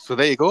 So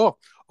there you go.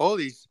 All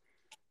these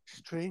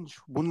strange,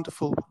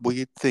 wonderful,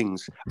 weird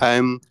things.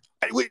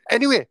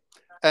 Anyway,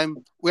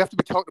 we have to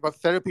be talking about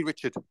therapy,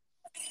 Richard.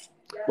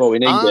 Well, we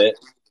need it.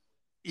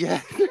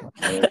 Yeah.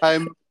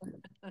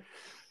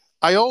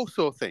 I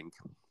also think,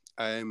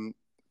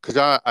 because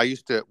I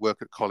used to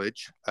work at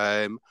college,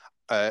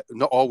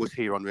 not always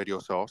here on Radio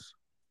Source.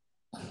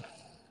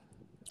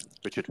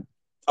 Richard.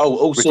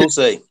 Oh,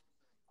 saucy.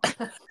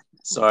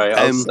 Sorry,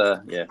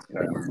 yeah.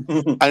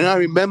 And I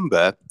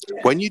remember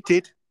when you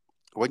did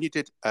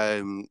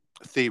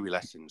theory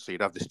lessons, so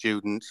you'd have the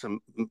students, and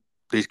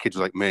these kids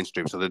are like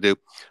mainstream, so they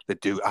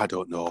do I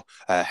don't know,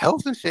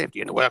 health and safety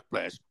in the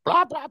workplace,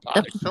 blah blah blah.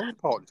 It's so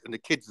important, and the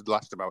kids would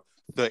last about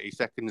 30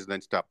 seconds and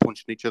then start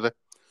punching each other.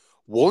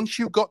 Once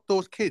you got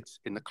those kids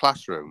in the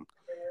classroom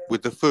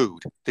with the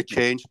food, they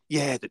changed.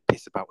 Yeah, they'd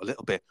piss about a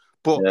little bit,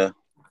 but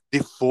they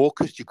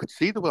focused. You could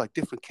see they were like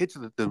different kids.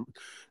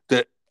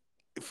 That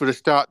for the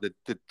start,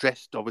 they're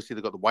dressed. Obviously,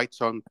 they got the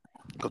whites on,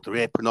 got their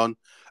apron on,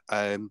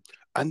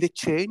 and they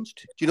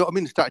changed. Do you know what I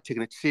mean? They started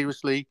taking it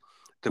seriously.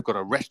 They've got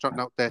a restaurant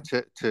out there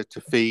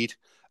to feed,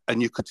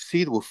 and you could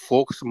see they were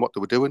focused on what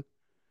they were doing.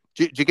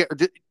 Do you get?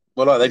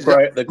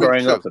 They're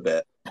growing up a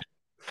bit.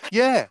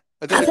 Yeah.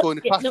 And then they go in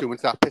the classroom and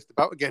start pissed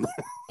about again.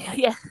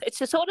 Yeah,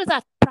 it's a sort of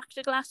that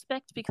practical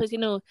aspect because,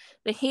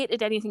 they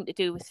hated anything to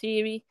do with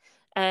theory.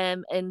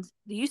 And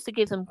they used to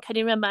give them, can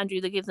you remember,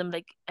 Andrew, they give them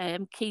like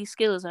key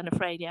skills on a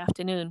Friday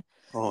afternoon.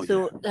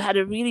 They had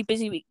a really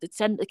busy week that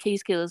sent the key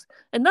skills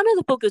and none of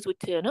the buggers would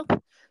turn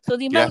up. So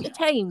the amount of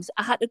times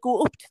I had to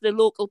go up to the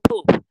local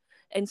pub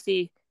and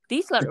say,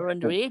 these lot are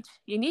underage.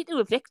 You need to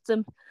evict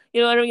them.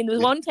 You know what I mean? There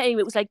was one time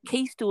it was like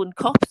Keystone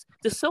cops.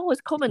 They saw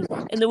us coming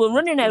and they were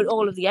running out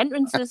all of the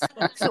entrances,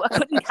 so I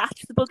couldn't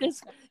catch the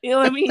buggers. You know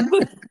what I mean?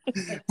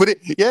 But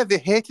they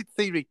hated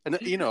theory, and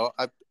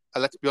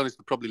let's be honest,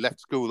 they probably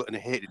left school and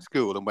hated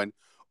school and went,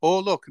 "Oh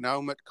look, now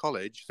I'm at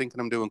college, thinking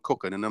I'm doing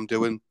cooking and I'm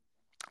doing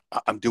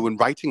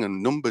writing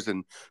and numbers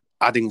and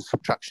adding,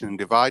 subtraction, and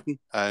dividing."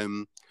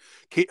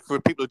 For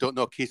people who don't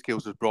know, key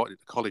skills was brought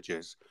into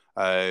colleges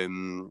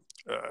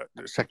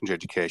secondary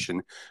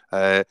education,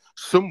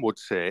 some would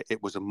say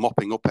it was a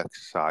mopping up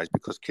exercise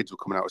because kids were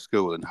coming out of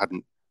school and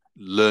hadn't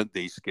learnt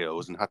these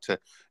skills and had to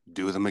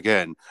do them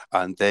again,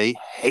 and they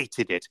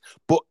hated it.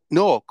 But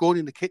no, going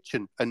in the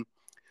kitchen and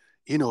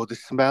the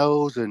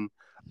smells and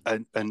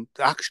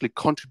actually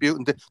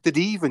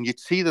contributing. You'd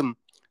see them.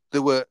 They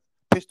were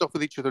pissed off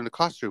with each other in the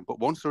classroom, but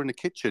once they're in the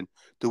kitchen,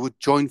 they would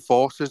join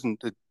forces and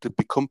to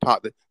become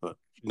part of the.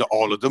 Not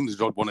all of them. There's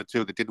one or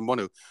two that didn't want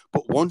to,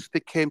 but once they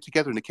came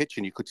together in the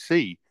kitchen, you could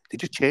see they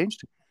just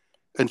changed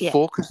and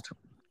focused.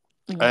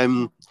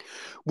 Mm-hmm.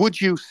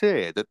 Would you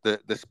say that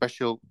the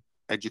special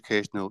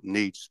educational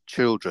needs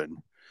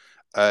children,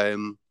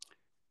 do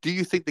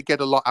you think they get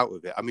a lot out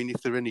of it? I mean,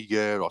 if they're in a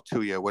year or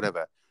 2 year,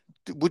 whatever,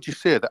 would you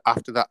say that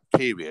after that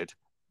period,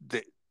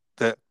 that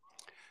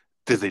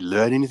do they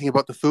learn anything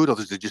about the food, or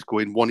does it just go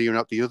in one ear and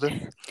out the other?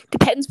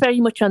 Depends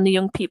very much on the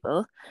young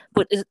people,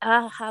 but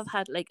I have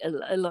had like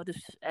a lot of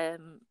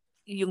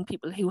young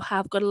people who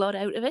have got a lot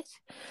out of it.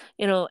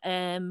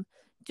 Going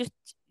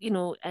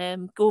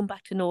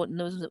back to Norton,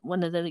 there was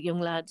one of the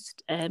young lads.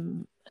 I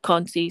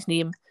can't see his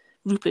name,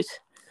 Rupert.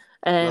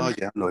 Oh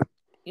yeah, no.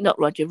 Not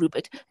Roger,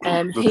 Rupert. He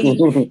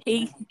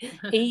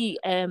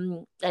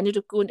ended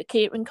up going to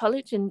catering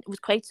college and was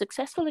quite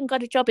successful and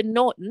got a job in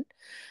Norton,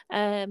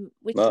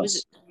 which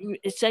was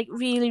it's like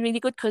really, really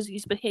good because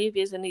his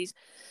behaviours and his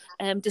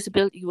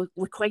disability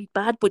were quite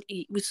bad, but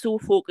he was so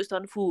focused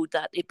on food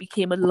that it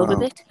became a love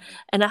of it.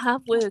 And I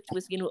have worked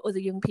with other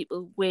young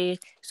people where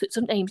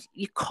sometimes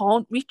you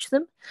can't reach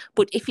them,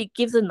 but if you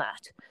give them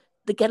that,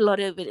 they get a lot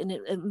of it,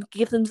 and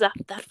give them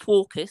that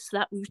focus,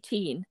 that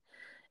routine,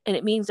 and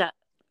it means that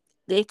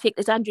they take,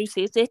 as Andrew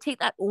says, they take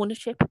that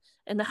ownership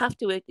and they have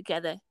to work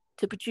together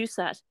to produce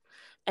that.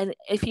 And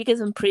if you give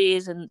them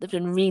praise and they've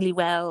done really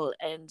well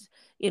and,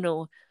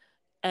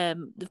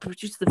 they've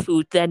produced the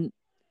food, then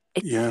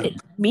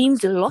it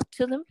means a lot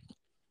to them.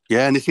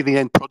 Yeah, and they see the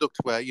end product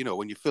where,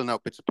 when you're filling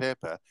out bits of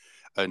paper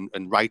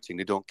and writing,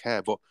 they don't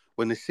care. But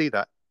when they see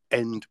that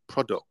end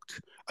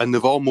product and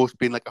they've almost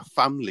been like a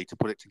family to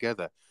put it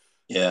together.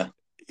 Yeah.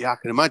 Yeah, I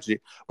can imagine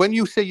it. When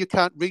you say you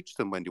can't reach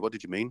them, Wendy, what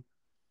did you mean?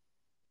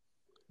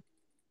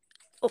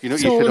 You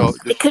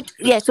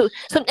said, so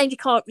sometimes you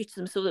can't reach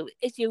them. So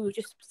as you were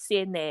just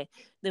saying there,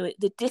 they're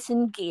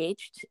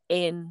disengaged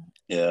in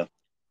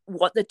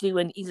what they're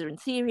doing, either in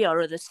theory or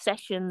other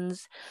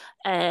sessions.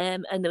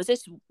 And there was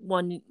this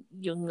one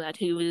young lad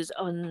who was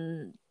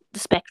on the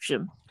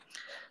spectrum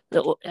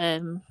that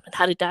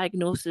had a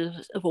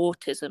diagnosis of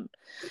autism,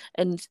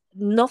 and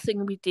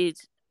nothing we did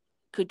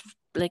could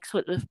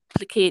sort of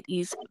placate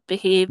his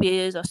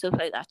behaviours or stuff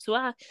like that. So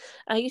I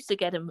used to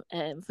get him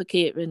for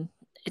catering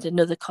at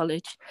another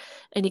college,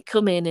 and he'd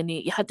come in and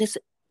he had this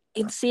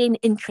insane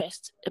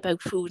interest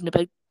about food and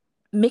about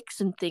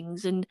mixing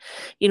things and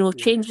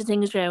changing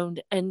things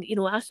around, and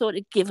I sort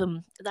of give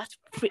him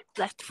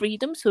that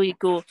freedom. So he'd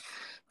go,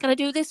 can I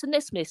do this and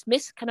this,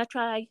 miss, can I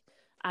try,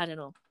 I don't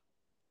know,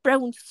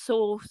 brown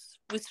sauce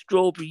with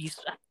strawberries?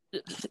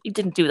 He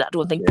didn't do that, I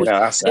don't think, but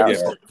it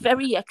was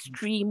very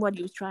extreme what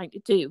he was trying to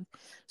do.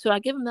 So I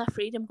give him that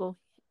freedom, go,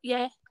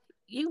 yeah,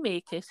 you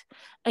make it.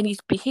 And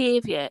his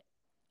behaviour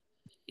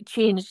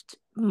changed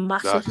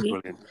massively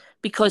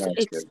because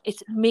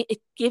it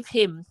gave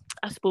him,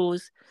 I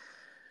suppose,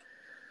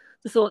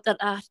 the thought that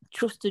I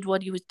trusted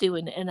what he was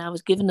doing and I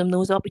was giving him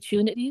those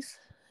opportunities,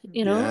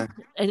 and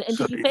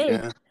to be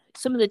fair,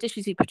 some of the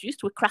dishes he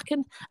produced were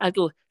cracking. I'd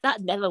go,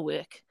 that'd never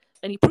work,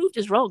 and he proved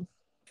us wrong.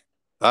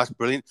 That's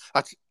brilliant.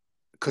 That's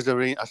because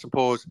I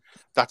suppose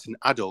that's an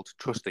adult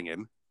trusting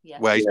him,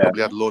 where he's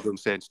probably had a load of them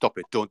saying, stop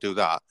it, don't do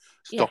that,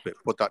 stop it,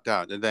 put that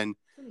down, and then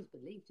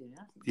believed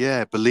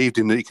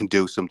in that he can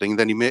do something, and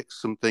then he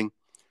makes something,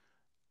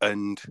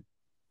 and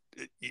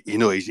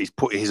he's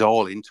put his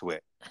all into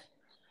it.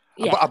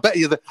 But I bet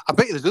you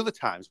there's other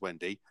times,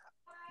 Wendy,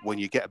 when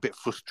you get a bit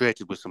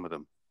frustrated with some of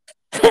them.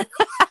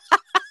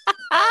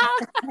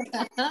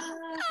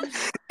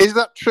 Is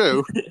that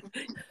true?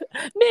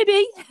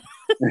 Maybe.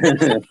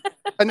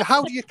 And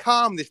how do you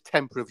calm this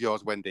temper of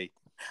yours, Wendy?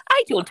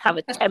 I don't have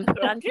a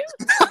temper, Andrew.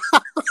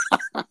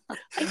 I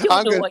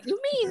don't know what you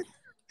mean.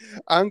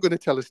 I'm going to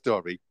tell a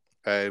story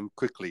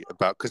quickly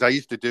about, because I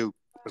used to do,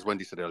 as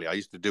Wendy said earlier, I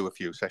used to do a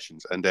few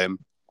sessions, and there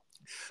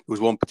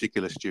was one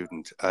particular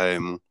student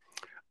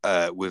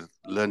with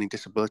learning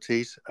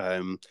disabilities,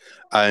 and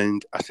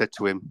I said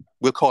to him,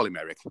 we'll call him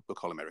Eric,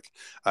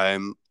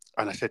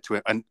 and I said to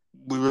him, and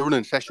we were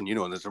running a session,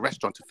 and there's a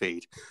restaurant to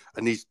feed,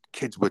 and these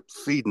kids were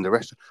feeding the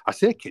restaurant. I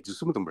say kids,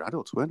 some of them were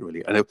adults, weren't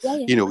really? And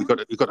we've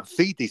got to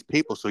feed these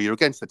people, so you're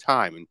against the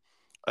time,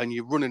 and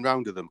you're running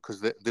around to them because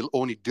they'll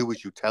only do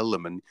as you tell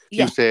them, and if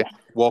you say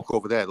walk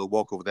over there, they'll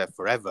walk over there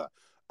forever.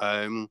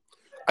 And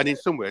in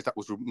some ways, that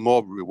was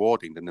more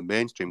rewarding than the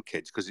mainstream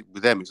kids, because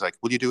with them, it's like,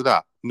 will you do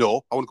that?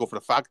 No, I want to go for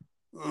the fag.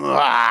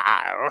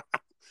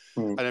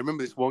 And I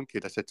remember this one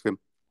kid, I said to him,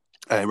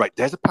 right,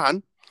 there's a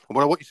pan. And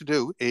what I want you to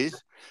do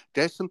is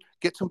get some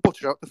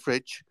butter out the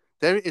fridge.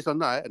 There it is on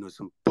there. And there's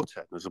some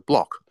butter. There's a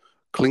block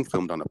cling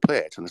filmed on a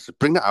plate. And I said,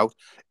 bring that out.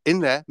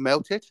 In there,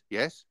 melt it.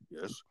 Yes.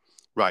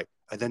 Right.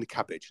 and then the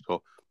cabbage.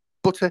 So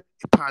butter,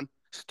 pan,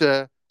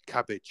 stir,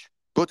 cabbage,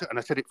 butter. And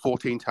I said it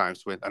 14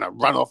 times to him, and I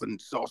ran off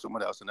and saw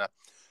someone else. And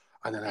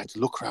then I had to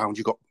look around.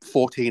 You got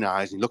 14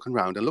 eyes, and you're looking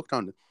around and looked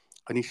down,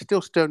 and he's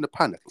still stirring the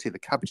pan. I can see the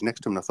cabbage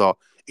next to him. And I thought,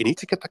 you need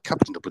to get that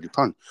cabbage in the bloody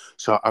pan.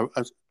 So I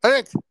was,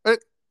 Eric,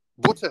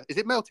 butter, is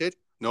it melted?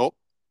 No.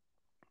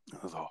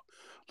 I thought,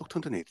 looked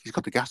underneath. He's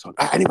got the gas on.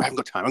 Anyway, I haven't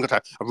got time. I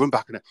run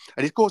back, and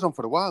it goes on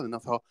for a while. And I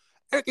thought,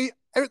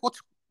 Eric, what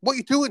are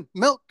you doing?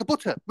 Melt the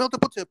butter.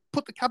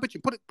 Put the cabbage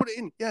in. Put it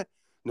in. Yeah.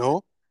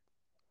 No,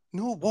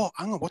 what?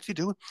 Hang on, what's he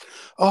doing?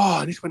 Oh,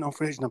 and this went on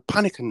for ages, and I'm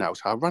panicking now.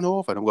 So I ran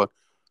over, and I'm going,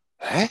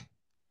 eh?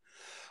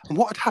 And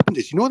what had happened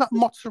is, you know that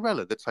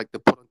mozzarella that's like they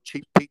put on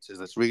cheap pizzas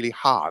that's really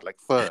hard, like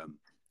firm?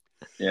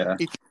 Yeah.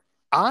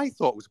 I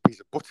thought it was a piece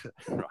of butter,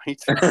 right?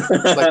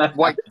 Like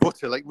white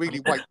butter, like really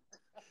white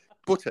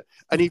butter.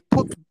 And he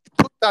put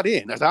that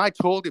in, as I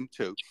told him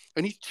to,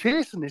 and he's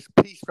chasing this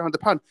piece around the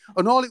pan.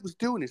 And all it was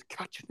doing is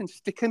catching and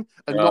sticking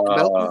and not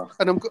melting.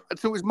 And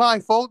so it was my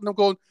fault. And I'm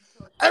going,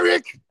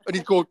 Eric! And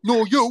he's going,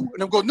 no, you.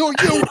 And I'm going, no,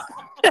 you.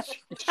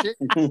 Shit.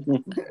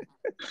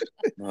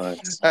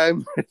 Nice. I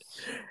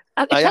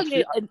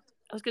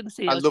was going to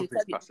say, I love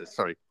these classes.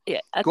 Sorry.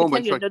 Yeah, I can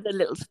tell you another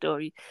little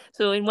story.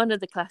 So in one of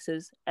the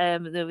classes,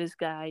 there was a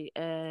guy,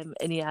 and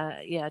he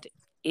had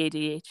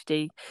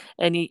ADHD,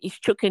 and he's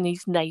chucking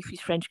his knife, his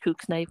French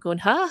cook's knife, going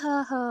ha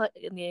ha ha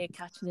in the air,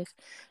 catching it,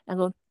 and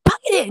going pack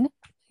it in,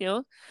 you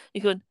know.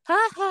 He's going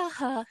ha ha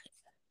ha,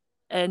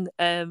 and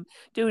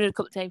doing it a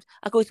couple of times.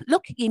 I goes,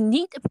 look, you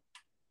need to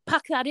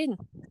pack that in,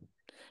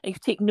 and you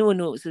take no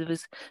notice of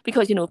it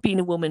because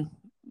being a woman.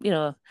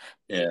 Yeah.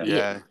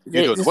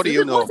 What do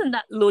you know? There wasn't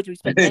that loads of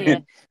respect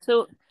there.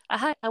 So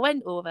I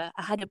went over,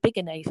 I had a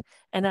bigger knife,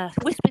 and I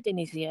whispered in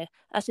his ear,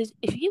 I says,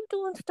 if you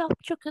don't stop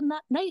chucking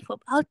that knife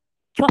up, I'll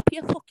chop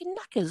your fucking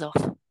knackers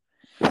off.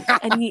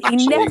 And he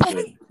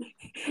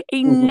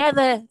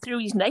never threw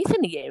his knife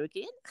in the air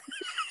again.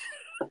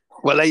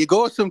 Well, there you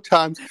go.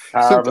 Sometimes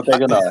a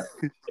bigger knife.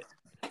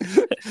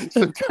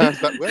 Sometimes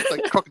that works,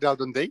 like Crocodile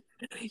Dundee.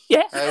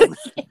 Yeah.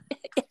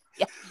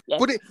 Yeah.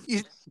 But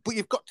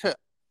you've got to.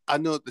 I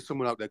know there's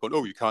someone out there going,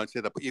 "Oh, you can't say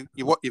that," but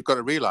what you've got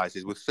to realise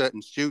is with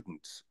certain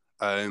students,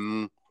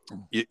 they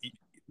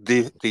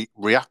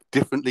react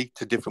differently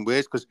to different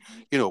ways. Because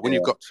when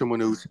you've got someone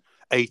who's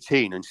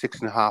 18 and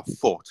 6.5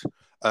 foot,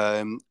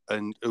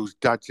 and whose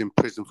dad's in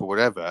prison for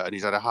whatever, and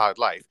he's had a hard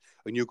life,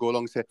 and you go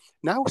along and say,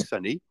 "Now,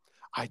 Sonny,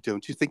 I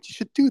don't you think you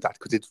should do that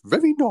because it's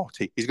very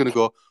naughty." He's going to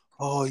go,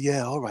 "Oh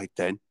yeah, all right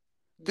then."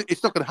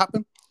 It's not going to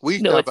happen. I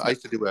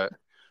used to do a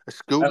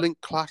school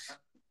link class.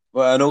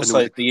 Well, and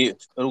also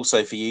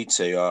for you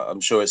two, I'm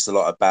sure it's a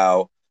lot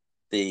about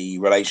the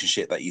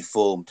relationship that you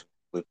formed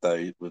with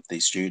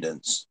these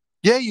students.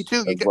 Yeah, you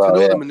do. You get to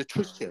know them and they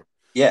trust you.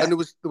 Yeah. And there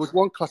was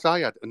one class I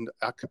had, and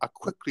I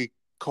quickly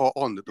caught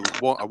on that there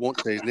was one. I won't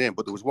say his name,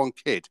 but there was one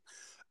kid,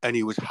 and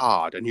he was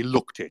hard, and he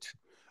looked it.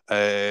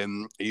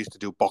 He used to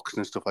do boxing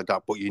and stuff like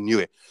that, but you knew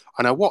it.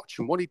 And I watched,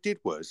 and what he did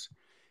was,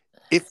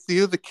 if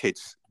the other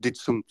kids did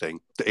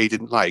something that he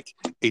didn't like,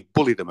 he'd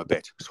bully them a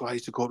bit. So I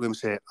used to go to him and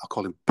say, I'll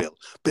call him Bill.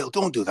 Bill,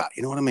 don't do that.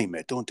 You know what I mean,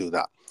 mate? Don't do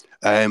that.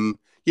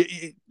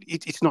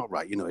 It's not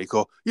right. He'd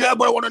go, yeah,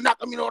 but I want to knock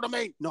them. You know what I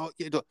mean? No,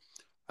 you don't.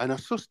 And I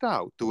sussed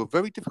out they were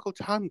very difficult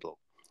to handle.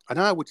 And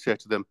I would say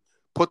to them,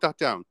 put that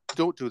down.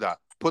 Don't do that.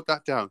 Put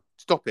that down.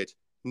 Stop it.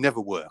 Never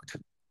worked.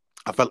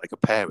 I felt like a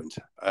parent.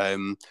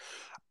 And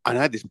I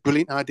had this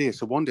brilliant idea.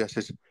 So one day I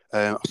says,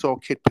 I saw a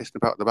kid pissing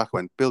about at the back. I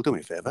went, Bill, do me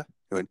a favour.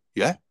 He went,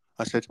 yeah.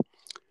 I said,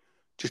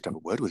 just have a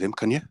word with him,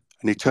 can you?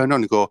 And he turned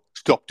on and go,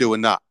 stop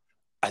doing that.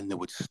 And they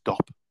would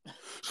stop.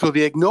 So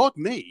they ignored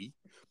me,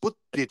 but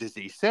did as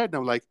he said. And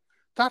I'm like,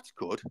 that's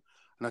good.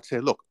 And I'd say,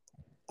 look,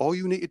 all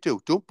you need to do,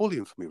 don't bully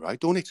him for me, right?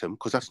 Don't hit him,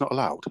 because that's not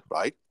allowed,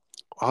 right?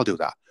 I'll do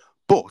that.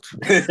 But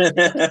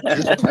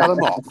just tell him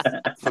off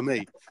for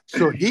me.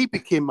 So he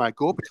became my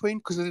go-between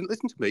because they didn't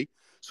listen to me.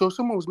 So if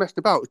someone was messed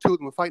about, the two of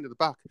them were fighting at the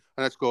back.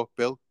 And I'd go,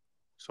 Bill,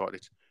 sort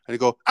it. And he'd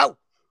go, ow,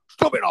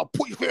 stop it, I'll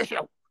put your face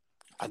out.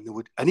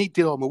 And he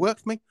did all my work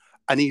for me.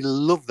 And he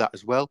loved that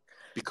as well,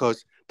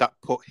 because that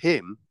put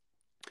him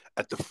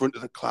at the front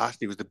of the class.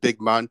 He was the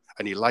big man,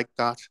 and he liked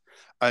that.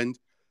 And,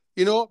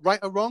 right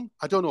or wrong,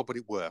 I don't know, but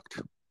it worked.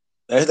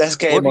 Let's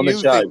get him on the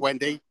show. Think,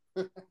 Wendy?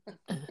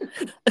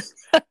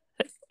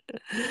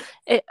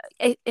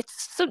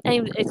 It's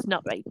sometimes it's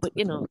not right, but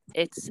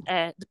it's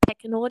the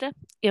pecking order.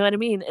 You know what I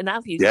mean? And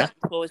I've used that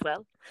before as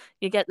well.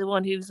 You get the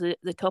one who's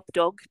the top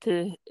dog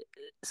to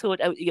sort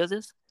out the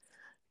others.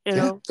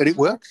 And it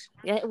works.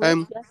 Yeah, it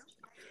works.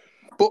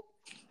 But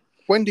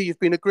Wendy, you've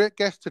been a great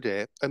guest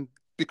today, and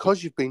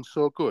because you've been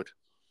so good,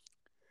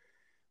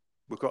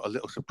 we've got a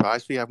little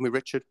surprise for you, haven't we,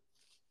 Richard?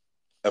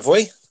 Have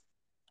we?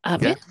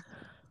 Have you?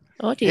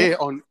 Oh dear.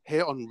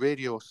 Here on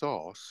Radio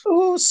Sauce.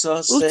 Oh,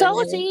 saucy.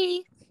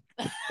 Saucy.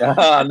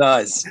 Ah,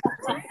 nice.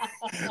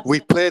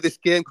 We play this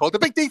game called the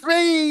Big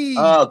D3.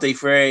 Oh,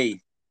 D3.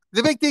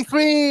 The Big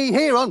D3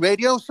 here on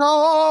Radio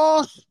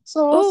Sauce.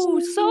 Oh,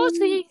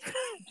 saucy.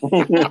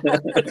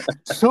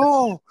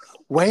 So,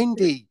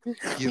 Wendy,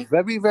 you're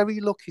very,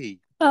 very lucky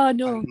Oh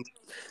no. And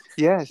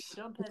yes,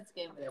 Don't play this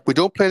game with everyone. we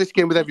don't play this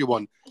game with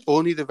everyone.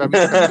 Only the very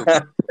special.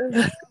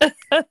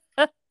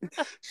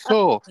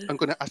 So I'm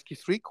going to ask you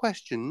 3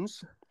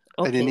 questions,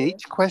 and in Okay.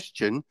 each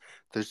question,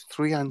 there's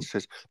 3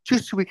 answers,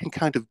 just so we can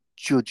kind of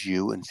judge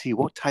you and see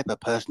what type of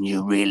person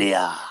you really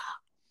are.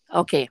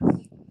 Okay.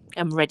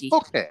 I'm ready.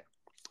 Okay.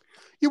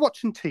 You're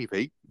watching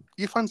TV.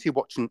 You fancy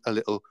watching a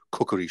little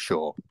cookery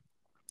show.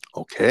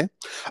 Okay.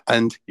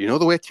 And you know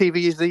the way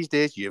TV is these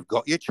days, you've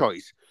got your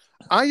choice.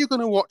 Are you going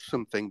to watch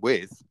something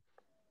with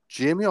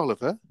Jamie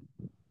Oliver,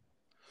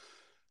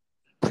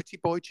 Pretty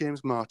Boy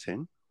James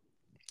Martin,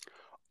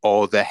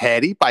 or the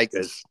Hairy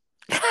Bikers?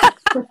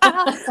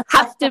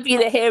 Has to be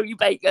the hairy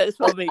bakers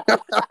for me.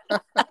 Well,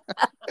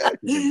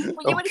 you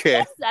would have Okay.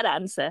 guessed that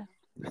answer.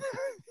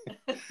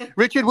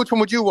 Richard, which one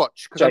would you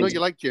watch? Because I know James- you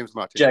like James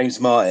Martin. James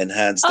Martin,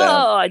 hands down.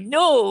 Oh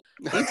no.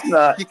 He's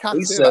not. You can't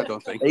he's, say that, I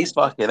don't think. He's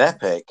fucking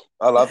epic.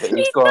 I love it.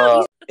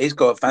 He's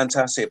got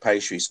fantastic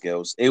pastry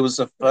skills. It was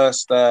the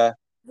first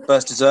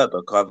dessert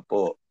book I ever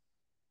bought.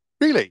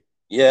 Really?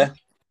 Yeah,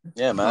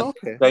 man. Oh,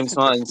 okay. James That's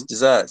Martin's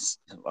Desserts.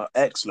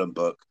 Excellent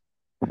book.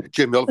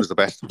 Jamie Oliver's the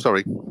best. I'm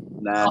sorry.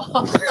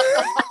 Nah,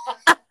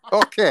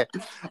 Okay.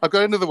 I've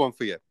got another one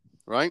for you.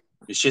 Right?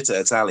 you're shit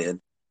at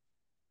Italian.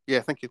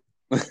 Yeah, thank you.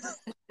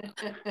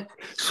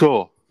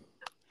 So,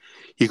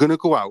 you're going to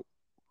go out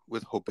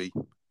with hubby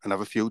and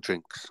have a few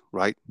drinks,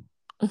 right?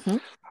 Mhm.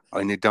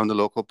 And you're down the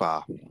local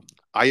bar.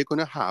 Are you going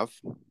to have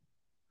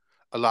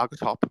a lager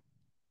top?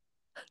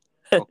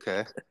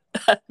 Okay.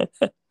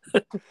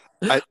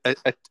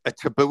 a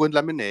taboo and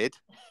lemonade?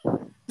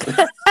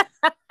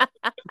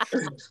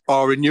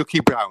 Or a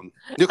Newcastle Brown?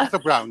 Newcastle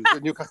Brown.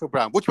 Newcastle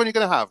Brown. Which one are you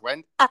going to have,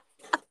 Wen?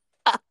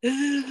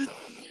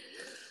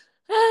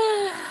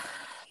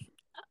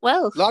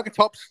 Well, Lager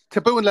tops,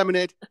 taboo and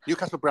lemonade,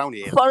 Newcastle Brown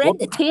ale. for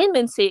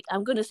entertainment's sake,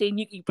 I'm going to say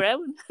Newcastle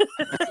Brown.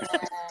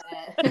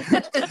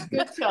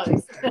 Good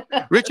choice.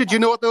 Richard, do you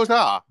know what those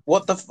are?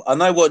 I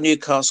know what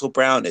Newcastle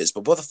Brown is,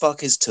 but what the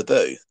fuck is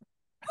Taboo?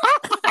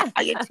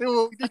 You're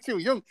too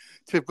young.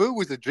 Taboo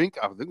was a drink,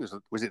 I think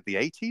was it the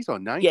 80s or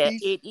 90s? Yeah,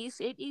 it is.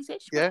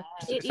 Yeah,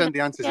 send the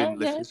answers in,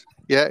 listeners.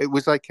 Yeah, it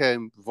was like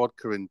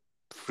vodka and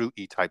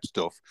fruity type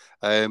stuff,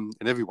 and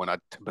everyone had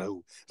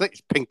Taboo. It's like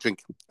this pink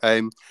drink.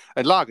 And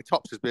lager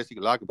tops is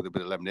basically lager with a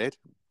bit of lemonade.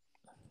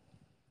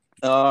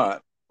 All right.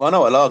 Well, I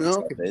know what lager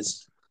Okay. top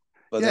is.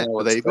 But I Yeah, don't know what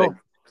well, there you Taboo. go.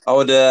 I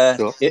would,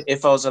 So-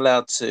 if I was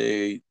allowed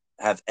to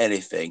have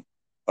anything,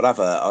 I'd have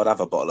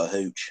a bottle of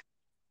hooch.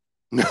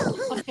 That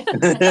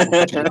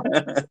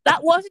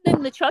wasn't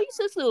in the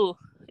choices, though.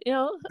 You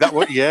know. That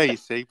was, yeah, you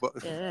see, but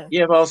Yeah.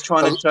 Yeah, but I was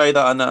trying to show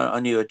that I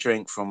knew a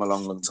drink from a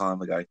long, long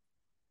time ago.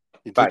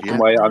 you did, Back yeah. in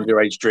my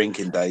underage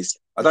drinking days.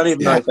 I don't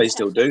even know Yeah. if they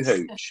still do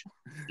hooch.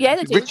 Yeah,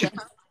 they do.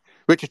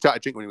 Richard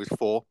started drinking when he was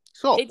 4.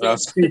 So, They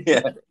did.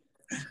 Yeah.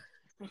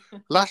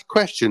 last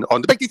question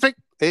on the Big Three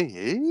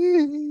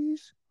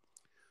is: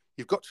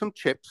 you've got some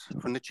chips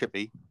from the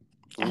chippy.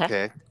 Uh-huh.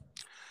 Okay.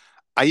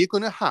 Are you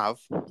going to have,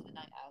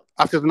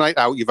 after the night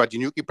out, you've had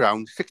your Nuki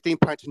Brown, 16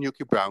 pints of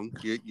Nuki Brown.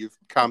 You've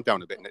calmed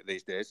down a bit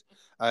these days.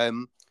 Are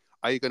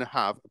you going to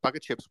have a bag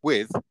of chips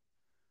with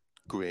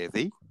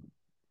gravy,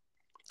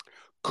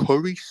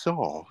 curry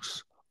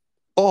sauce,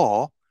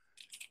 or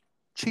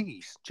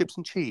cheese? Chips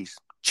and cheese.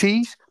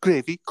 Cheese,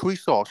 gravy, curry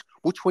sauce.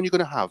 Which one are you going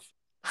to have?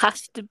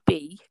 Has to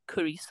be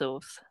curry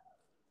sauce.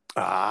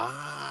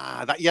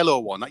 Ah, that yellow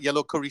one, that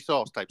yellow curry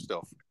sauce type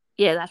stuff.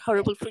 Yeah, that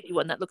horrible fruity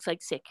one that looks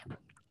like sick.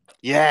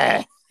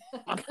 Yeah.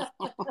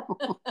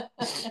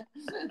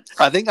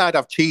 I think I'd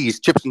have cheese,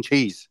 chips and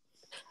cheese.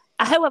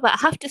 However, I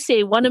have to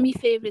say one of my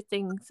favourite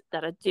things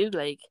that I do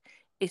like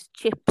is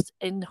chips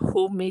in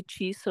homemade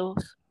cheese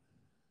sauce.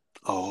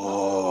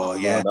 Oh,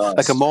 yeah. nice.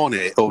 Like a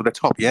mornay over the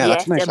top. Yeah,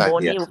 that's a nice a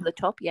mornay idea. over the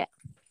top, yeah.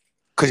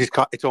 Because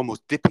it's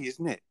almost dippy,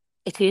 isn't it?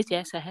 It is,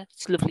 yes,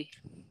 it's lovely.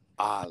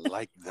 I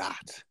like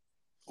that.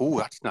 Oh,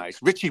 that's nice.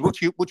 Richie,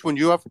 which one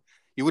you have?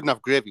 You wouldn't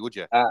have gravy, would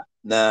you?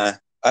 Nah,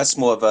 that's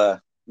more of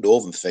a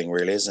northern thing,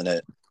 really, isn't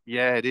it?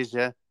 Yeah, it is,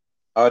 yeah.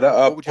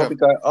 I'll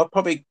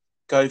probably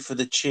go for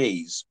the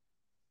cheese.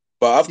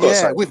 But I've got to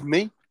say, with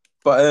me.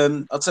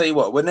 But I'll tell you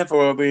what,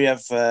 whenever we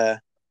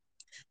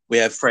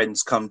have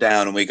friends come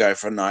down and we go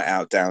for a night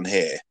out down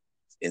here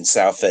in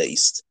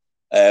Southeast.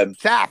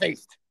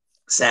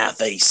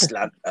 Southeast,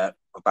 I'm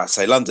about to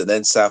say London,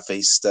 then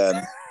Southeast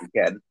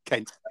again.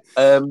 Kent.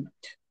 And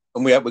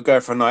we go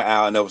for a night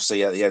out, and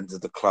obviously at the end of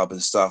the club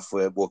and stuff,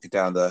 we're walking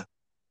down the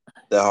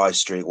high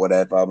street,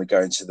 whatever, and we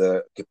go into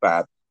the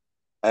kebab.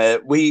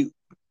 We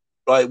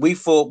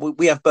thought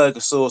we have burger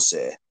sauce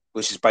here,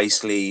 which is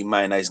basically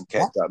mayonnaise and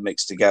ketchup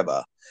mixed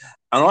together.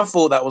 And I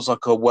thought that was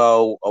like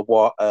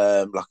like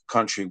a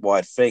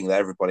countrywide thing that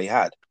everybody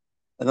had.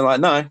 And they're like,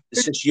 no,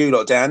 it's just you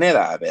lot down here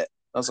that have it.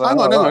 I was like,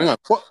 hang on. right.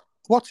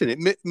 What's in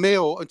it?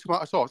 Mayo and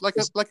tomato sauce, like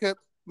a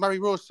Mary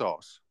Rose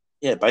sauce.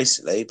 Yeah,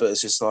 basically, but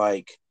it's just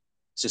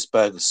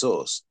burger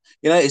sauce.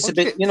 You know, it's a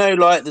bit,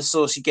 like the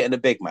sauce you get in a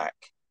Big Mac.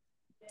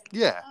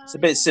 Yeah, it's a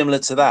bit similar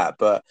to that,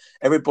 but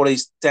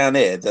everybody's down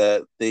here.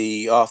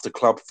 The after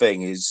club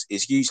thing is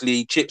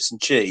usually chips and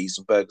cheese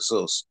and burger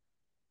sauce.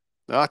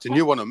 That's a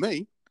new one on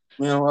me.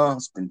 Yeah, well,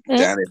 it's been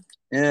down it.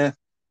 Yeah.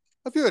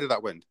 Have you heard of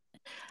that, Wendy?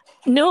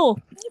 No,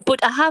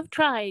 but I have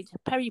tried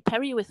peri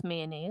peri with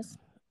mayonnaise,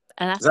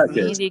 and that's that good?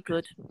 really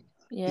good.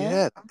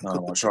 Yeah. That's Oh,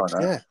 good. I'll try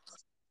that.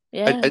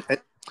 Yeah.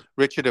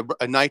 Richard,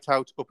 a night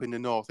out up in the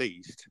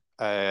northeast,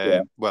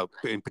 well,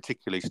 in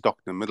particularly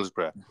Stockton and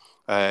Middlesbrough.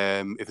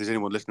 If there's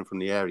anyone listening from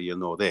the area, you'll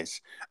know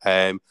this.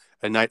 A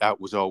night out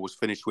was always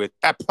finished with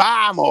a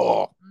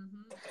Parmo.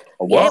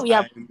 A what? Yeah, we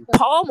have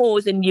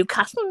Parmos in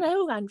Newcastle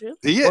now, Andrew.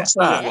 Yeah. What's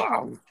that?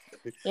 Wow.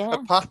 Yeah. A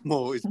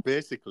Parmo is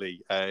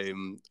basically, I'll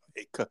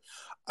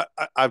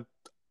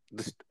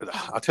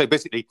tell you,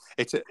 basically,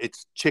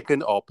 it's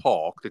chicken or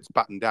pork that's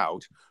battened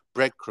out,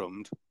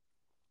 breadcrumbed,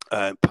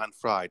 pan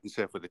fried and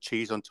served with the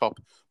cheese on top.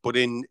 But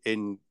in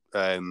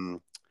the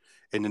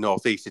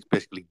northeast, it's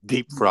basically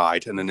deep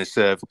fried, and then they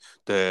serve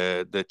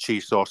the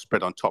cheese sauce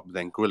spread on top, and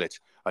then grill it,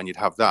 and you'd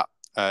have that.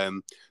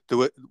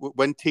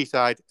 When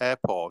Teesside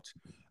Airport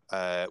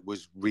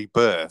was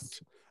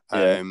rebirthed,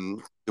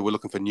 they were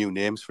looking for new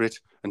names for it,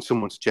 and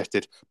someone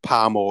suggested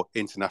Parmo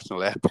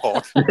International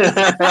Airport.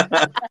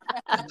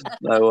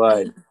 No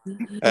way.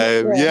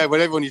 Yeah,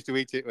 when everyone used to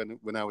eat it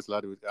when I was a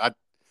lad,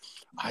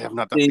 I haven't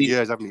had that for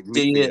years. I haven't eaten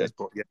meat for years,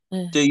 but yeah.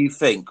 Do you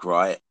think,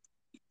 right?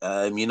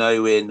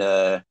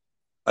 In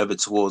over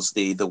towards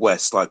the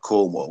west, like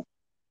Cornwall,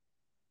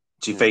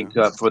 do you think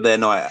for their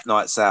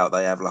nights out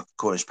they have like a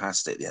Cornish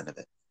pasty at the end of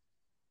it?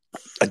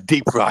 A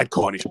deep fried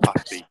Cornish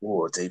pasty.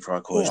 Oh, a deep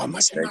fried Cornish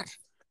pasty.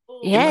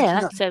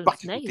 Yeah, that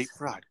sounds nice. Deep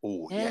fried.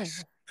 Oh,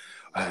 yes.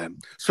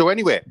 So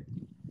anyway,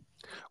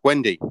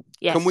 Wendy,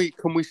 can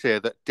we say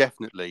that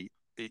definitely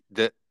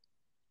that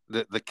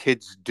the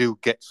kids do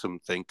get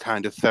something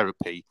kind of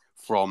therapy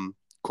from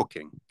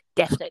cooking?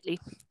 Definitely,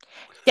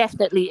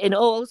 in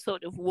all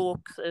sort of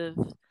walks of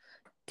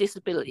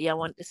disability, I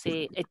want to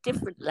say, at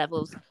different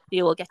levels,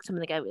 they all get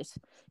something out of it.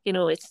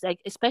 It's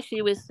like,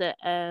 especially with the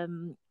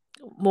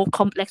more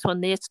complex one,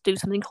 they do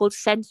something called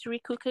sensory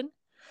cooking.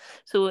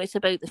 So it's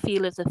about the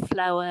feel of the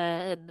flour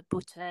and the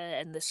butter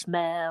and the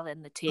smell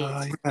and the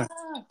taste.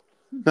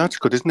 That's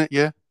good, isn't it?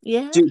 Yeah.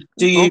 Yeah. Do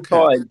you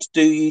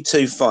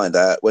two find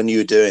that when you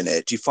were doing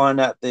it? Do you find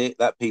that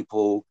that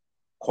people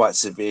quite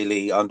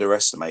severely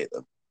underestimate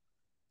them?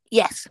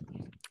 Yes,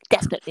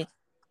 definitely.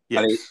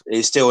 Yes. And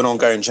it's still an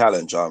ongoing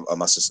challenge. I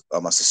must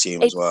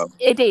assume as well.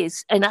 It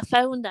is, and I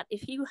found that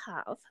if you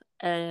have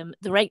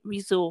the right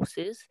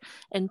resources,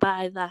 and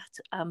by that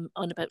I'm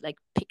on about like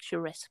picture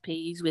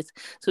recipes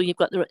so you've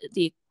got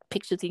the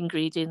pictures of the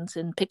ingredients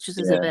and pictures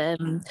of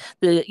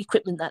the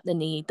equipment that they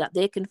need that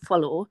they can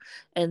follow,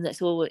 and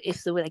so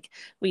if they were like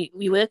we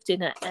worked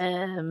in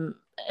a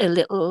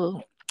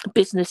little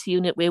business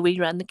unit where we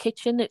ran the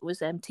kitchen. It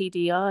was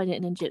TDR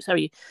and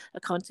sorry, I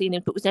can't see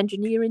it, but it was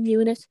engineering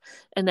unit,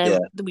 and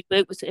then we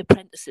worked with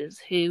apprentices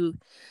the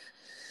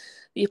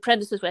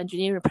apprentices were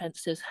engineering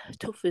apprentices,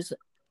 tough as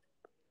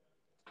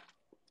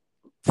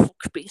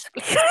fuck,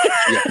 basically.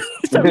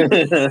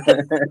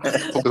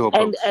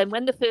 And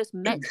when they first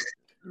met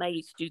my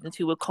students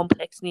who were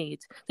complex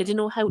needs, they didn't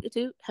know how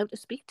to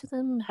speak to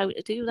them, how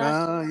to do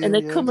that, and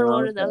they'd come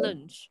around at their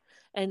lunch.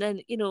 And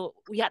then,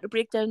 we had to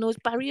break down those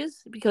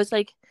barriers because,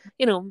 like,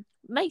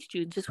 my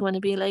students just want to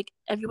be like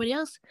everybody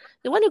else.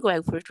 They want to go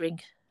out for a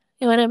drink.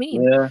 You know what I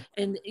mean? Yeah.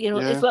 And,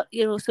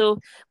 so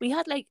we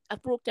had, like, I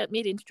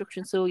made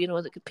instructions so,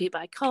 they could pay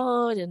by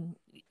card and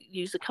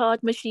use the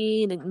card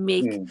machine and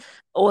make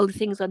all the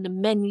things on the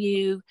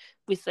menu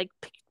with, like,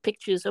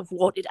 pictures of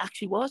what it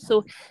actually was.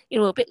 So,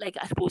 a bit like,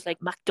 I suppose,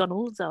 like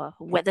McDonald's or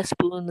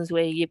Wetherspoons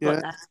where you've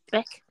got that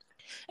spec.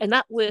 And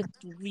that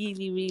worked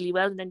really, really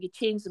well. And then you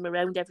change them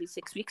around every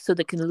 6 weeks so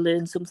they can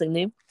learn something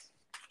new.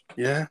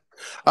 Yeah.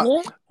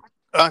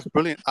 That's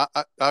brilliant.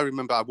 I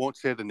remember, I won't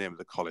say the name of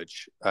the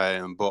college,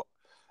 but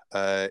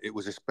it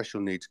was a special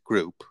needs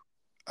group.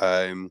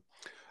 And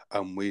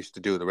we used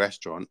to do the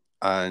restaurant.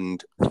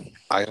 And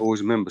I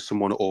always remember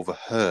someone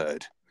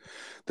overheard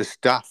the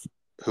staff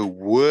who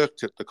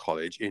worked at the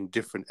college in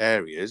different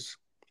areas,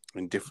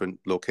 in different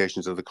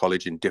locations of the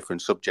college, in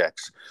different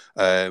subjects,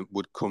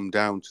 would come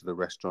down to the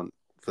restaurant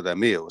for their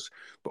meals.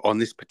 But on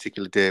this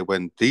particular day,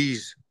 when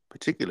these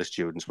particular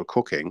students were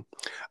cooking,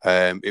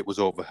 it was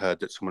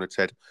overheard that someone had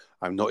said,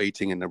 "I'm not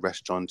eating in the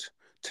restaurant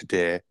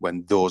today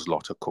when those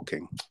lot are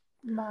cooking."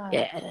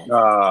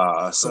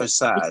 Yeah. So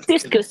sad.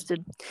 It's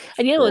disgusting.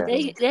 And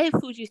their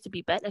food used to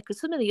be better because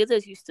some of the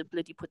others used to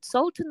bloody put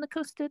salt in the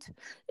custard.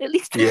 At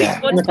least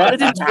one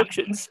followed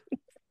instructions.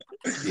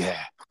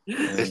 Yeah,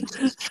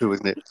 it's true,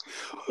 isn't it?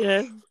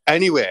 Yeah.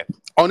 Anyway,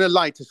 on a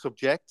lighter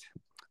subject,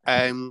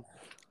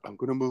 I'm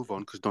going to move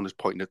on because Donna's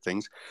pointing at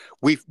things.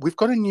 We've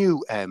got a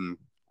new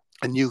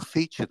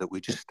feature that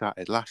we just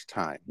started last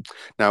time.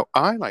 Now,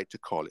 I like to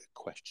call it a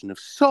question of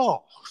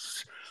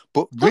sauce,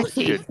 but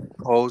Richard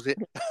calls it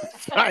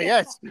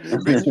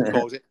Richard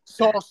calls it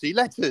saucy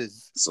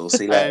letters.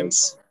 Saucy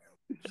letters.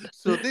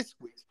 So this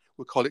week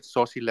we call it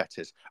saucy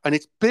letters, and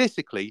it's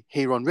basically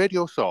here on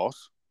Radio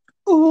Sauce.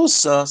 Ooh,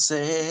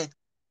 saucy.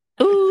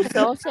 Ooh,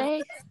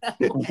 saucy.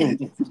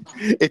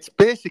 It's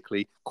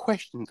basically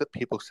questions that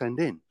people send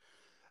in.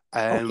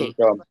 Okay.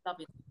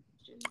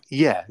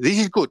 Yeah, this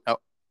is good. Now,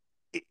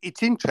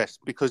 it's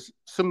interesting because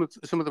some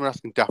of them are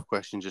asking daft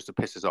questions just to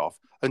piss us off,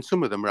 and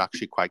some of them are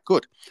actually quite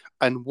good.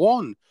 And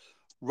one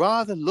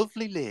rather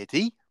lovely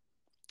lady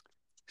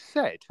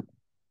said,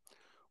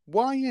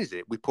 "Why is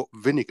it we put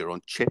vinegar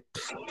on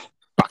chips?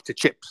 Back to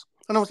chips."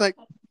 And I was like,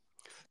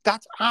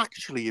 "That's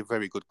actually a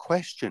very good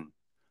question.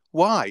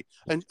 Why?"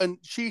 And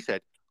she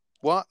said,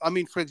 "What? I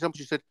mean, for example,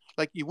 she said,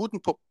 like, you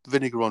wouldn't put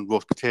vinegar on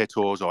roast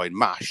potatoes or in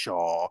mash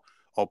or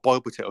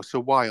boiled potatoes. So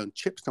why on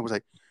chips?" And I was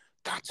like,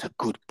 "That's a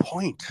good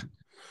point."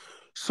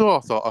 So I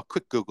thought, a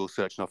quick Google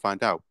search and I'll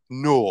find out.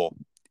 No,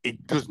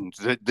 it doesn't.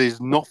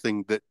 There's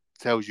nothing that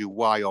tells you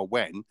why or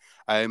when.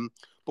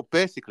 But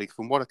basically,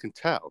 from what I can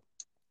tell,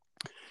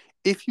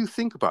 if you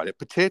think about it,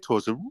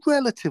 potatoes are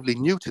relatively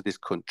new to this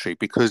country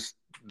because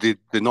they're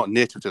not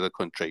native to the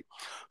country.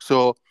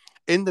 So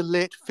in the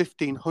late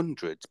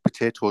 1500s,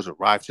 potatoes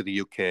arrived to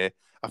the UK.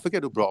 I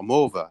forget who brought them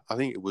over. I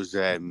think it was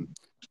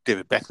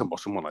David Beckham or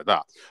someone like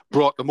that.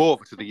 Brought them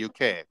over to the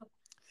UK.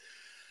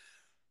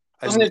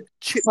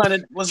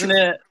 Wasn't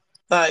it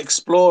that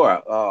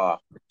explorer? Oh,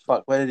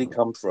 fuck, where did he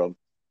come from?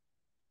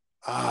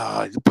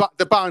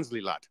 The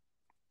Barnsley lad.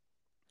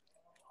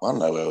 I don't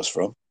know where it was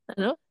from. I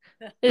don't know.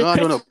 No, I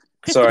don't know.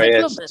 Sorry,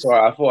 Columbus.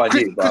 sorry, I thought I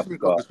knew, but I Christopher forgot.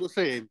 Columbus, we'll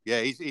say him.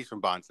 Yeah, he's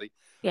from Barnsley.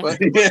 Yeah. But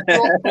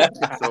brought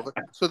chips over.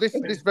 So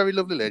this very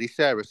lovely lady,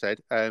 Sarah, said,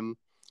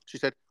 she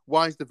said,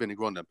 "Why is the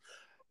vinegar on them?"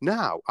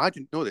 Now, I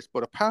didn't know this,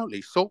 but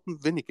apparently salt and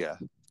vinegar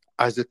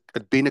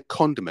had been a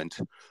condiment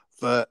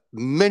for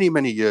many,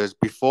 many years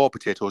before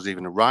potatoes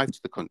even arrived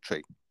to the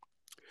country.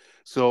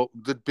 So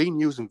they'd been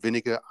using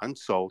vinegar and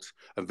salt,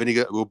 and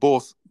vinegar were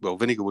both, well,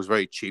 vinegar was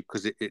very cheap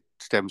because it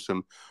stems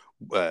from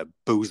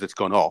booze that's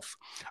gone off.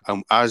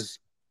 And as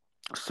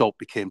salt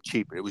became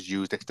cheaper, it was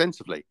used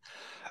extensively.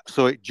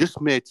 So it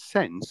just made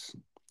sense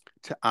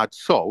to add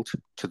salt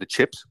to the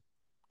chips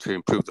to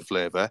improve the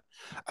flavour,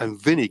 and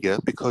vinegar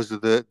because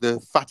of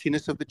the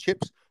fattiness of the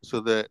chips,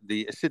 so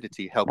the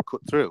acidity helped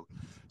cut through.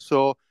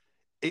 So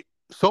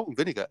salt and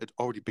vinegar had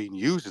already been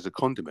used as a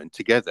condiment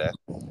together,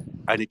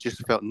 and it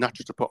just felt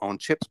natural to put on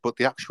chips. But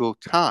the actual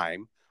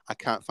time, I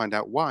can't find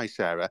out why,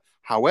 Sarah.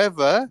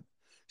 However,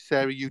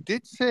 Sarah, you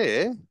did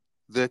say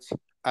that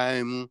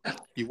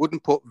you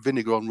wouldn't put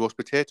vinegar on roast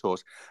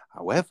potatoes.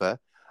 However,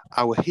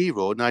 our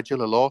hero,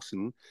 Nigella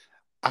Lawson,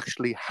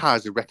 actually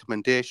has a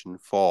recommendation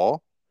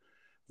for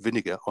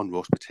vinegar on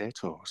roast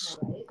potatoes.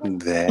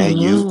 There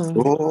you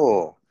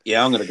go.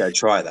 Yeah, I'm gonna go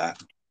try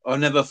that. I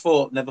never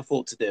thought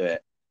to do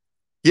it.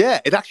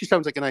 Yeah, it actually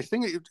sounds like a nice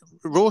thing.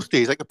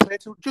 Roasties, like a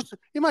plate of, just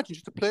imagine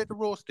just a plate of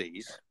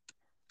roasties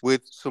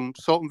with some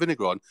salt and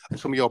vinegar on and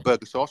some of your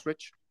burger sauce,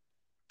 Rich.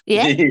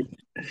 Yeah. Do you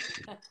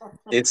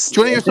want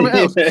to hear something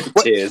else?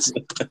 Cheers.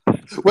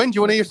 When do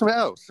you want to hear something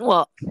else?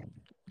 What?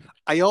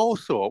 I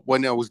also,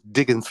 when I was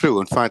digging through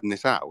and finding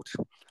this out,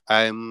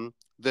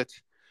 that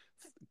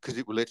because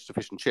it relates to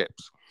fish and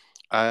chips,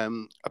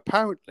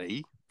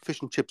 apparently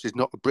fish and chips is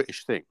not a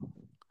British thing.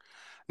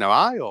 Now,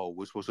 I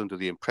always was under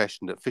the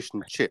impression that fish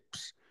and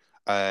chips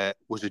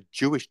was a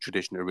Jewish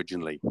tradition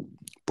originally,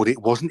 but it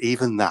wasn't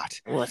even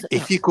that. Was it?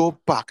 If you go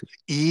back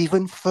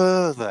even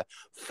further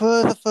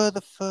to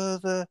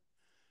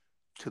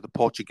the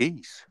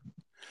Portuguese,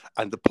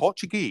 and the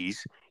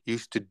Portuguese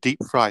used to deep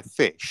fry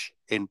fish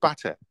in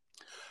batter.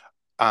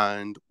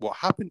 And what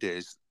happened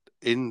is,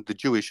 in the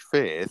Jewish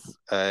faith,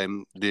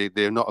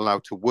 they're not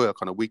allowed to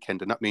work on a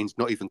weekend, and that means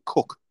not even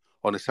cook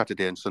on a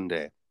Saturday and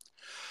Sunday.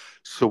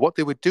 So what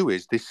they would do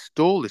is they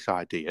stole this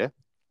idea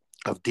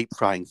of deep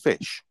frying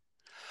fish.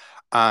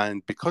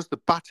 And because the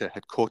batter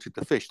had coated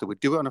the fish, they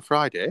would do it on a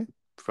Friday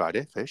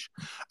fish.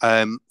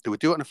 They would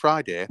do it on a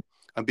Friday.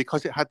 And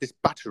because it had this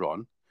batter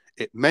on,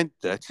 it meant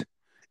that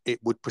it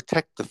would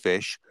protect the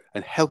fish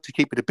and help to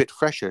keep it a bit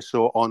fresher.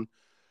 So on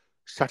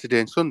Saturday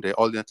and Sunday,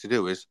 all you had to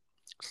do is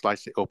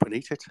slice it up and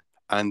eat it.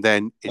 And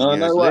then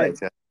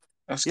later,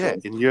 cool.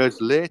 in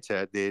years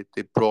later, they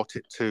brought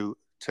it to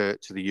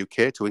the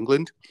UK, to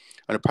England,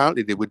 and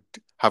apparently they would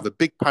have a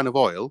big pan of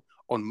oil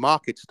on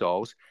market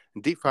stalls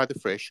and deep fry the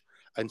fish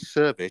and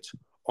serve it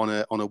on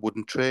a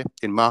wooden tray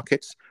in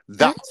markets.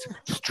 That's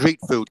street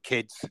food,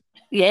 kids.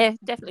 Yeah,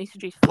 definitely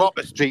street food.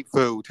 Proper street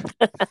food.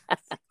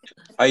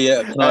 Can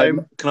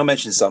I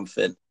mention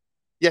something?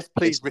 Yes,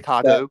 please,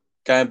 Ricardo.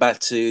 Going back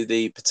to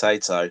the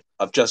potato,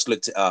 I've just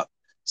looked it up.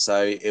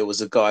 So it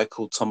was a guy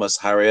called Thomas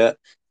Harriot.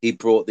 He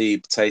brought the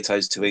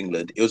potatoes to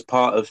England. It was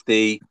part of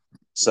the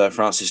Sir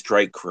Francis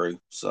Drake crew.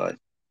 So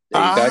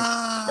there you go.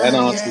 An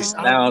artist is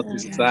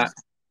that.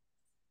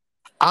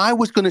 I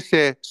was going to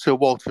say Sir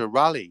Walter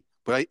Raleigh,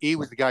 but he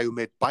was the guy who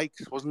made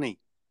bikes, wasn't he?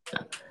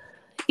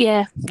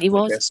 Yeah, he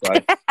was. I guess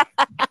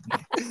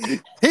so.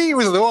 He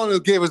was the one who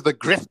gave us the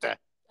grifter.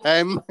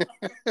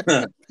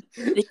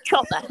 The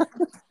chopper.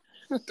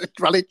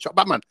 Raleigh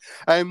chopper, man.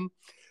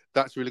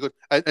 That's really good.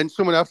 And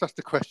someone else asked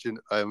a question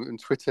on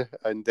Twitter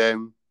and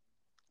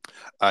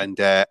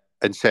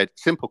said,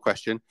 simple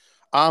question: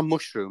 are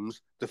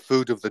mushrooms the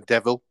food of the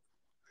devil?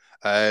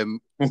 I've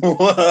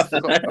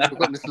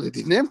forgotten this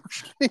lady's name.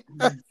 Actually.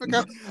 I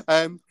forgot.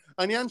 And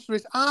And the answer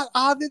is,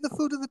 are they the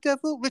food of the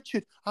devil?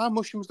 Richard, are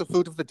mushrooms the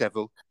food of the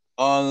devil?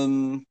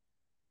 Can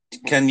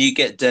you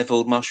get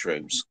deviled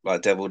mushrooms,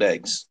 like deviled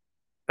eggs?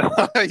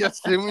 You're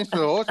assuming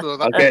so. So I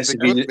that guess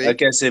it could be. I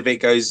guess if it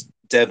goes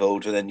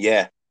deviled, then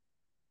yeah.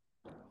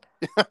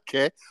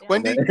 Okay.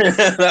 Wendy?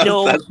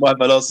 That's my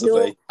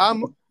philosophy. Are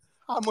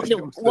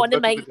mushrooms the one of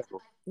food my of the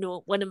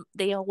devil?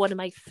 they are one of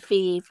my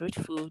favourite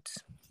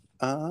foods.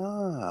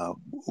 Ah.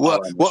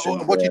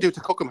 mushrooms, What do you do to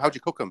cook them? How do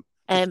you cook them?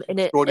 And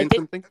Throw it in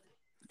something?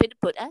 bit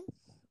of butter,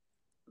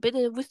 bit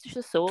of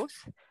Worcestershire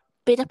sauce,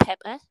 bit of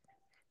pepper,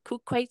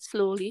 cook quite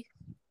slowly,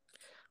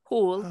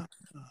 whole,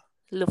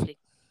 lovely.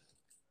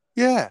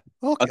 Yeah.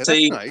 Okay, that's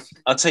nice.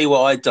 I'll tell you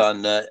what I'd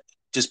done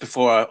just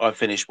before I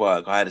finished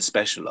work. I had a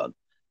special on,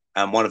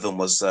 and one of them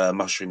was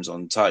mushrooms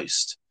on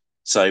toast.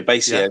 So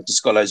basically, I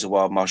just got loads of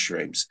wild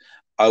mushrooms.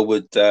 I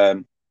would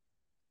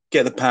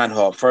get the pan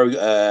hot, throw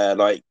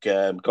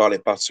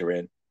garlic butter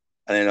in,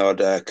 and then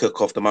I'd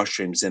cook off the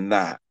mushrooms in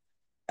that.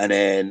 And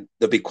then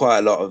there'd be quite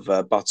a lot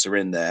of butter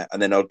in there.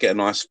 And then I'd get a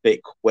nice thick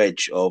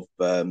wedge of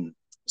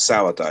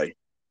sourdough,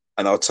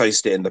 and I'll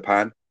toast it in the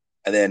pan.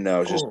 And then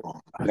I'll just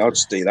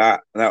do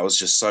that. And that was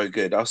just so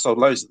good. I sold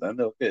loads of them.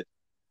 They were good.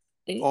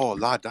 Oh,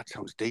 lad, that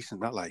sounds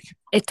decent. That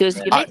it does.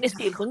 You make me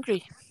feel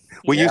hungry.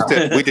 We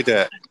did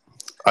a.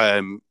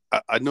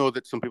 I know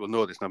that some people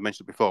know this, and I've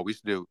mentioned it before. We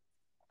used to do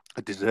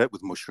a dessert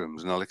with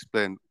mushrooms, and I'll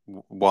explain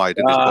why I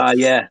did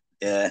this.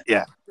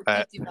 Yeah.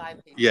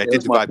 It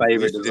was my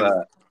favourite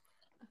dessert.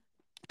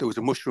 There was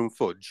a mushroom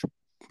fudge.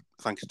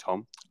 Thanks,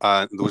 Tom.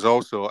 And there was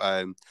also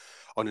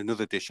on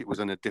another dish. It was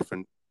on a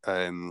different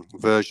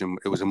version.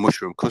 It was a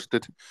mushroom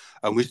custard,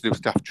 and we used to do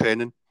staff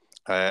training.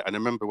 And I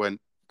remember when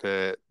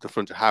the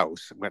front of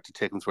house, we had to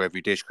take them through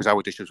every dish because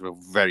our dishes were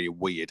very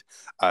weird,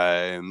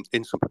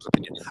 in some people's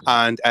opinion.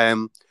 And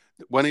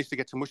when I used to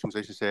get to mushrooms, I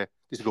used to say,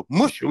 "This is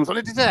mushrooms on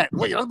a dessert.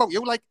 What are you on about?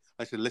 You like?"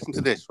 I said, "Listen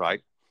to this,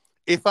 right?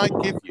 If I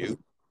give you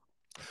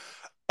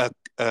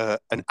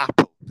an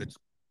apple that's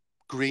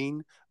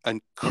green and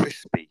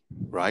crispy,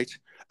 right,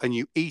 and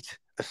you eat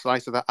a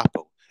slice of that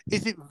apple,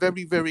 is it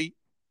very, very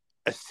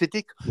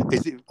acidic?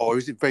 Is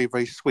it very,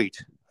 very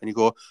sweet?" And you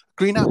go,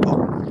 "Green apple,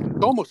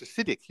 it's almost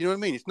acidic." You know what I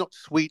mean? It's not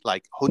sweet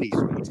like honey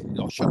sweet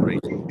or sugary.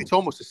 It's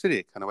almost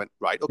acidic. And I went,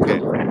 right, okay.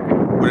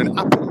 But an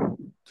apple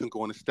can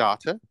go on a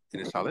starter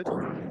in a salad.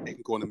 It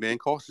can go on a main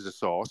course as a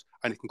sauce,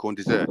 and it can go on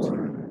dessert.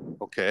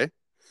 Okay.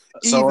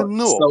 So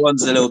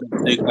someone's a little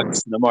bit too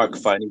close to the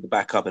microphone. Need to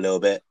back up a little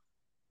bit.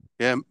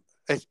 Yeah.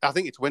 I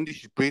think it's Wendy.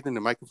 She's breathing in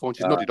the microphone.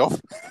 She's nodded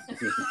off.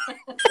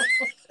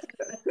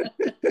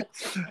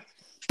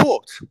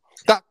 But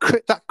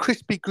that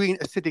crispy green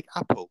acidic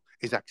apple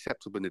is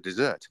acceptable in a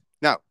dessert.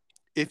 Now,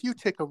 if you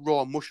take a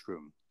raw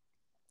mushroom,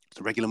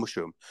 it's a regular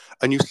mushroom,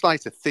 and you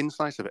slice a thin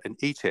slice of it and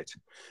eat it,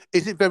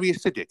 is it very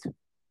acidic?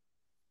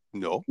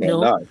 No.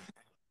 No.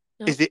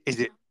 Is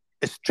it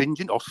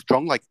astringent or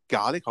strong like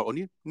garlic or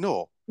onion?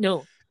 No.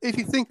 If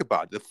you think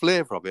about it, the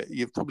flavour of it,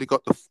 you've probably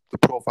got the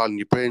profile in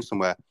your brain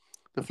somewhere.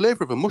 The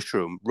flavour of a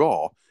mushroom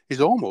raw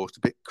is almost a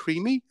bit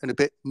creamy and a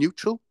bit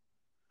neutral.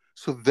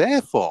 So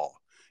therefore,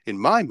 in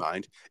my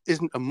mind,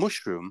 isn't a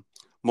mushroom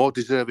more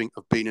deserving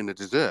of being in a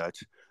dessert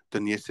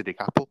than the acidic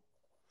apple?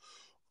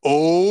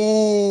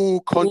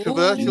 Oh,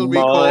 controversial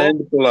recall.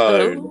 Mind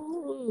blown.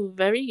 Oh,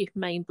 very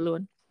mind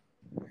blown.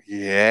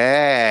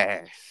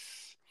 Yes.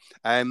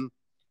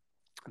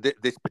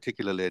 This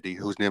particular lady,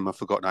 whose name I've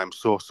forgotten, I'm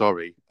so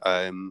sorry.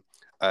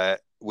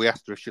 We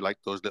asked her if she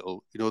liked those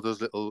little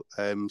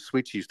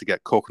sweets you used to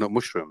get, coconut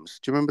mushrooms.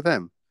 Do you remember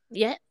them?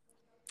 Yeah,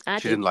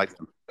 she didn't like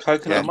them.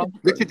 Coconut mushrooms.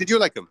 Richard, did you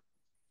like them?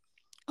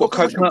 What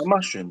coconut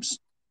mushrooms?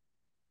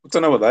 I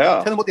don't know what they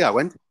are. Tell them what they are,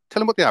 Wendy. Tell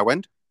them what they are,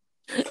 Wendy.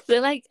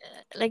 They're like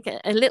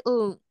a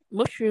little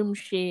mushroom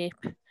shape,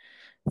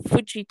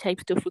 fudgy type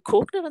stuff with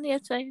coconut on the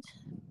outside.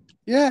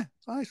 Yeah,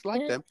 I used to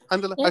like them.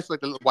 And I used to like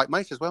the little white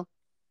mice as well.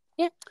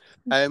 Yeah.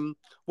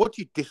 What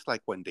do you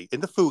dislike, Wendy? In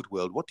the food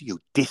world, what do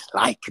you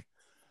dislike?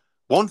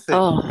 One thing.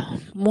 Oh,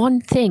 one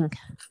thing.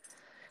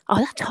 Oh,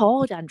 that's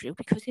hard, Andrew,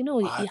 because you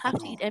have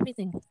to eat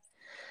everything.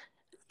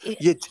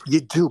 You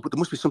do, but there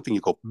must be something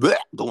you go, bleh,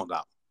 don't want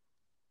that.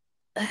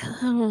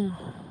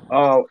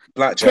 Oh,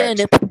 blackjack.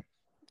 Turnip.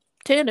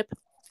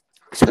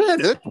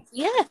 Turnip?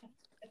 Yeah.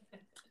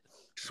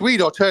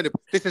 Swede or turnip?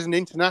 This is an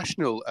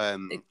international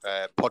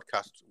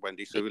podcast,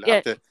 Wendy, so we'll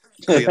have to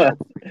clear that up.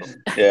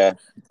 Yeah,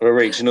 we're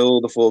reaching all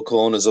the four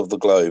corners of the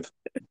globe.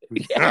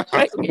 Yeah,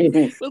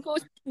 okay. We'll go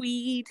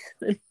Swede.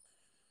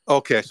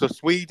 Okay, so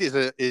Swede is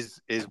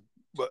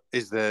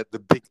the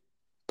big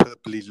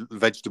purpley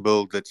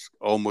vegetable that's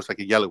almost like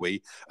a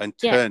yellowy, and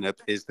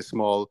turnip is the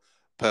small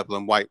purple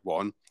and white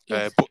one.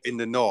 Yes. But in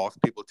the north,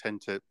 people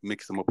tend to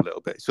mix them up a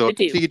little bit. So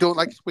you don't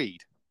like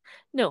Swede?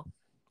 No.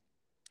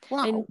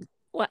 Wow.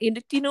 And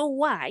do you know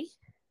why?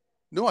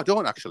 No, I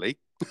don't actually.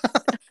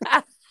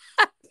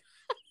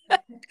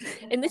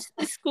 And this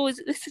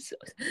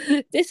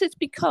is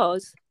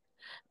because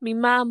my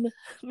mum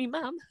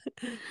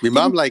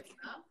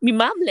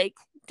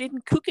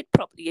didn't cook it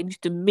properly and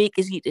used to make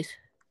us eat it.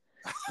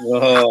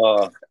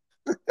 Oh.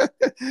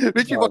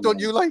 Richard, what don't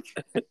you like?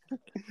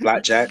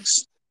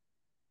 Blackjacks.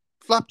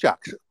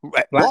 Flapjacks.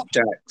 What?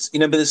 Blackjacks. You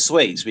remember the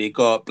sweets where you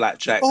got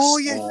blackjacks Oh,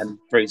 yes. and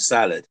fruit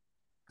salad?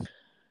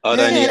 I'd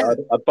Yeah.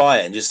 buy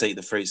it and just eat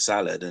the fruit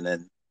salad and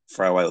then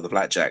throw away all the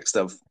blackjacks.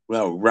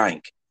 They're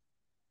rank.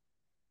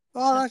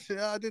 Oh,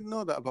 I didn't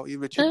know that about you,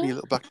 Richard, me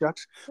little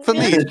blackjacks. For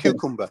me, it's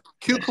cucumber.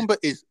 Cucumber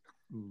is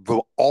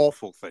the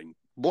awful thing.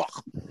 Blah.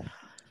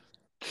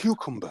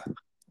 Cucumber.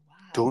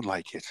 Don't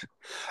like it.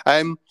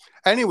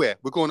 Anyway,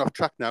 we're going off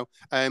track now.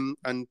 And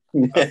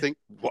I think,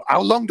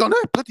 how long, Donna?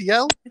 Bloody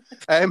hell.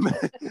 And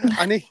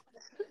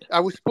I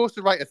was supposed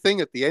to write a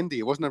thing at the end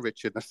here, wasn't I,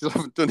 Richard? I still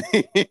haven't done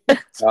it.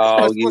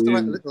 I was supposed to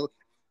write a little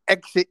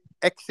exit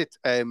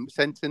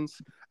sentence.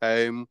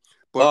 But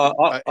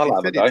I'll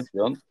have a go,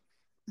 John.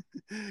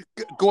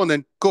 Go on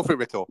then. Go for it,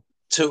 Rito.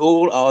 To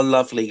all our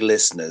lovely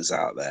listeners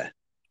out there,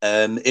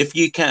 if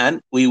you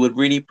can, we would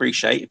really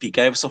appreciate if you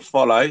gave us a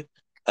follow.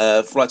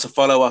 If you'd like to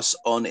follow us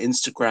on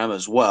Instagram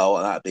as well,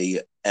 that'd be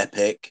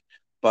epic.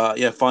 But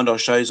yeah, find our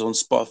shows on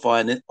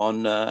Spotify and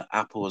on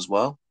Apple as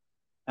well.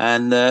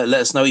 And let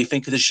us know what you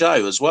think of the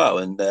show as well.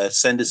 And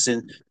send us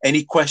in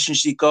any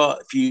questions you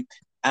got. If you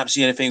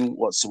absolutely anything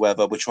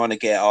whatsoever, we're trying to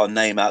get our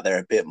name out there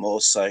a bit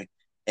more. So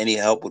any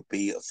help would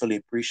be fully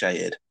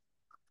appreciated.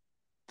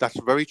 That's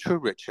very true,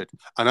 Richard.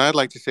 And I'd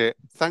like to say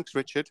thanks,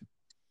 Richard.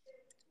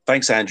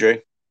 Thanks, Andrew.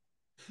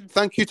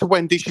 Thank you to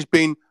Wendy. She's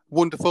been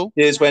wonderful.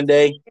 Cheers,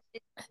 Wendy.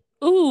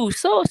 Ooh,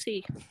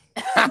 saucy.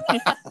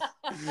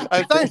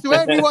 And thanks to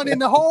everyone in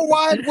the whole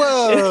wide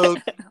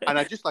world. And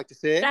I'd just like to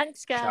say,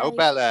 Thanks, guys. ciao,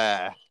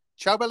 Bella.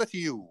 Ciao, Bella to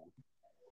you.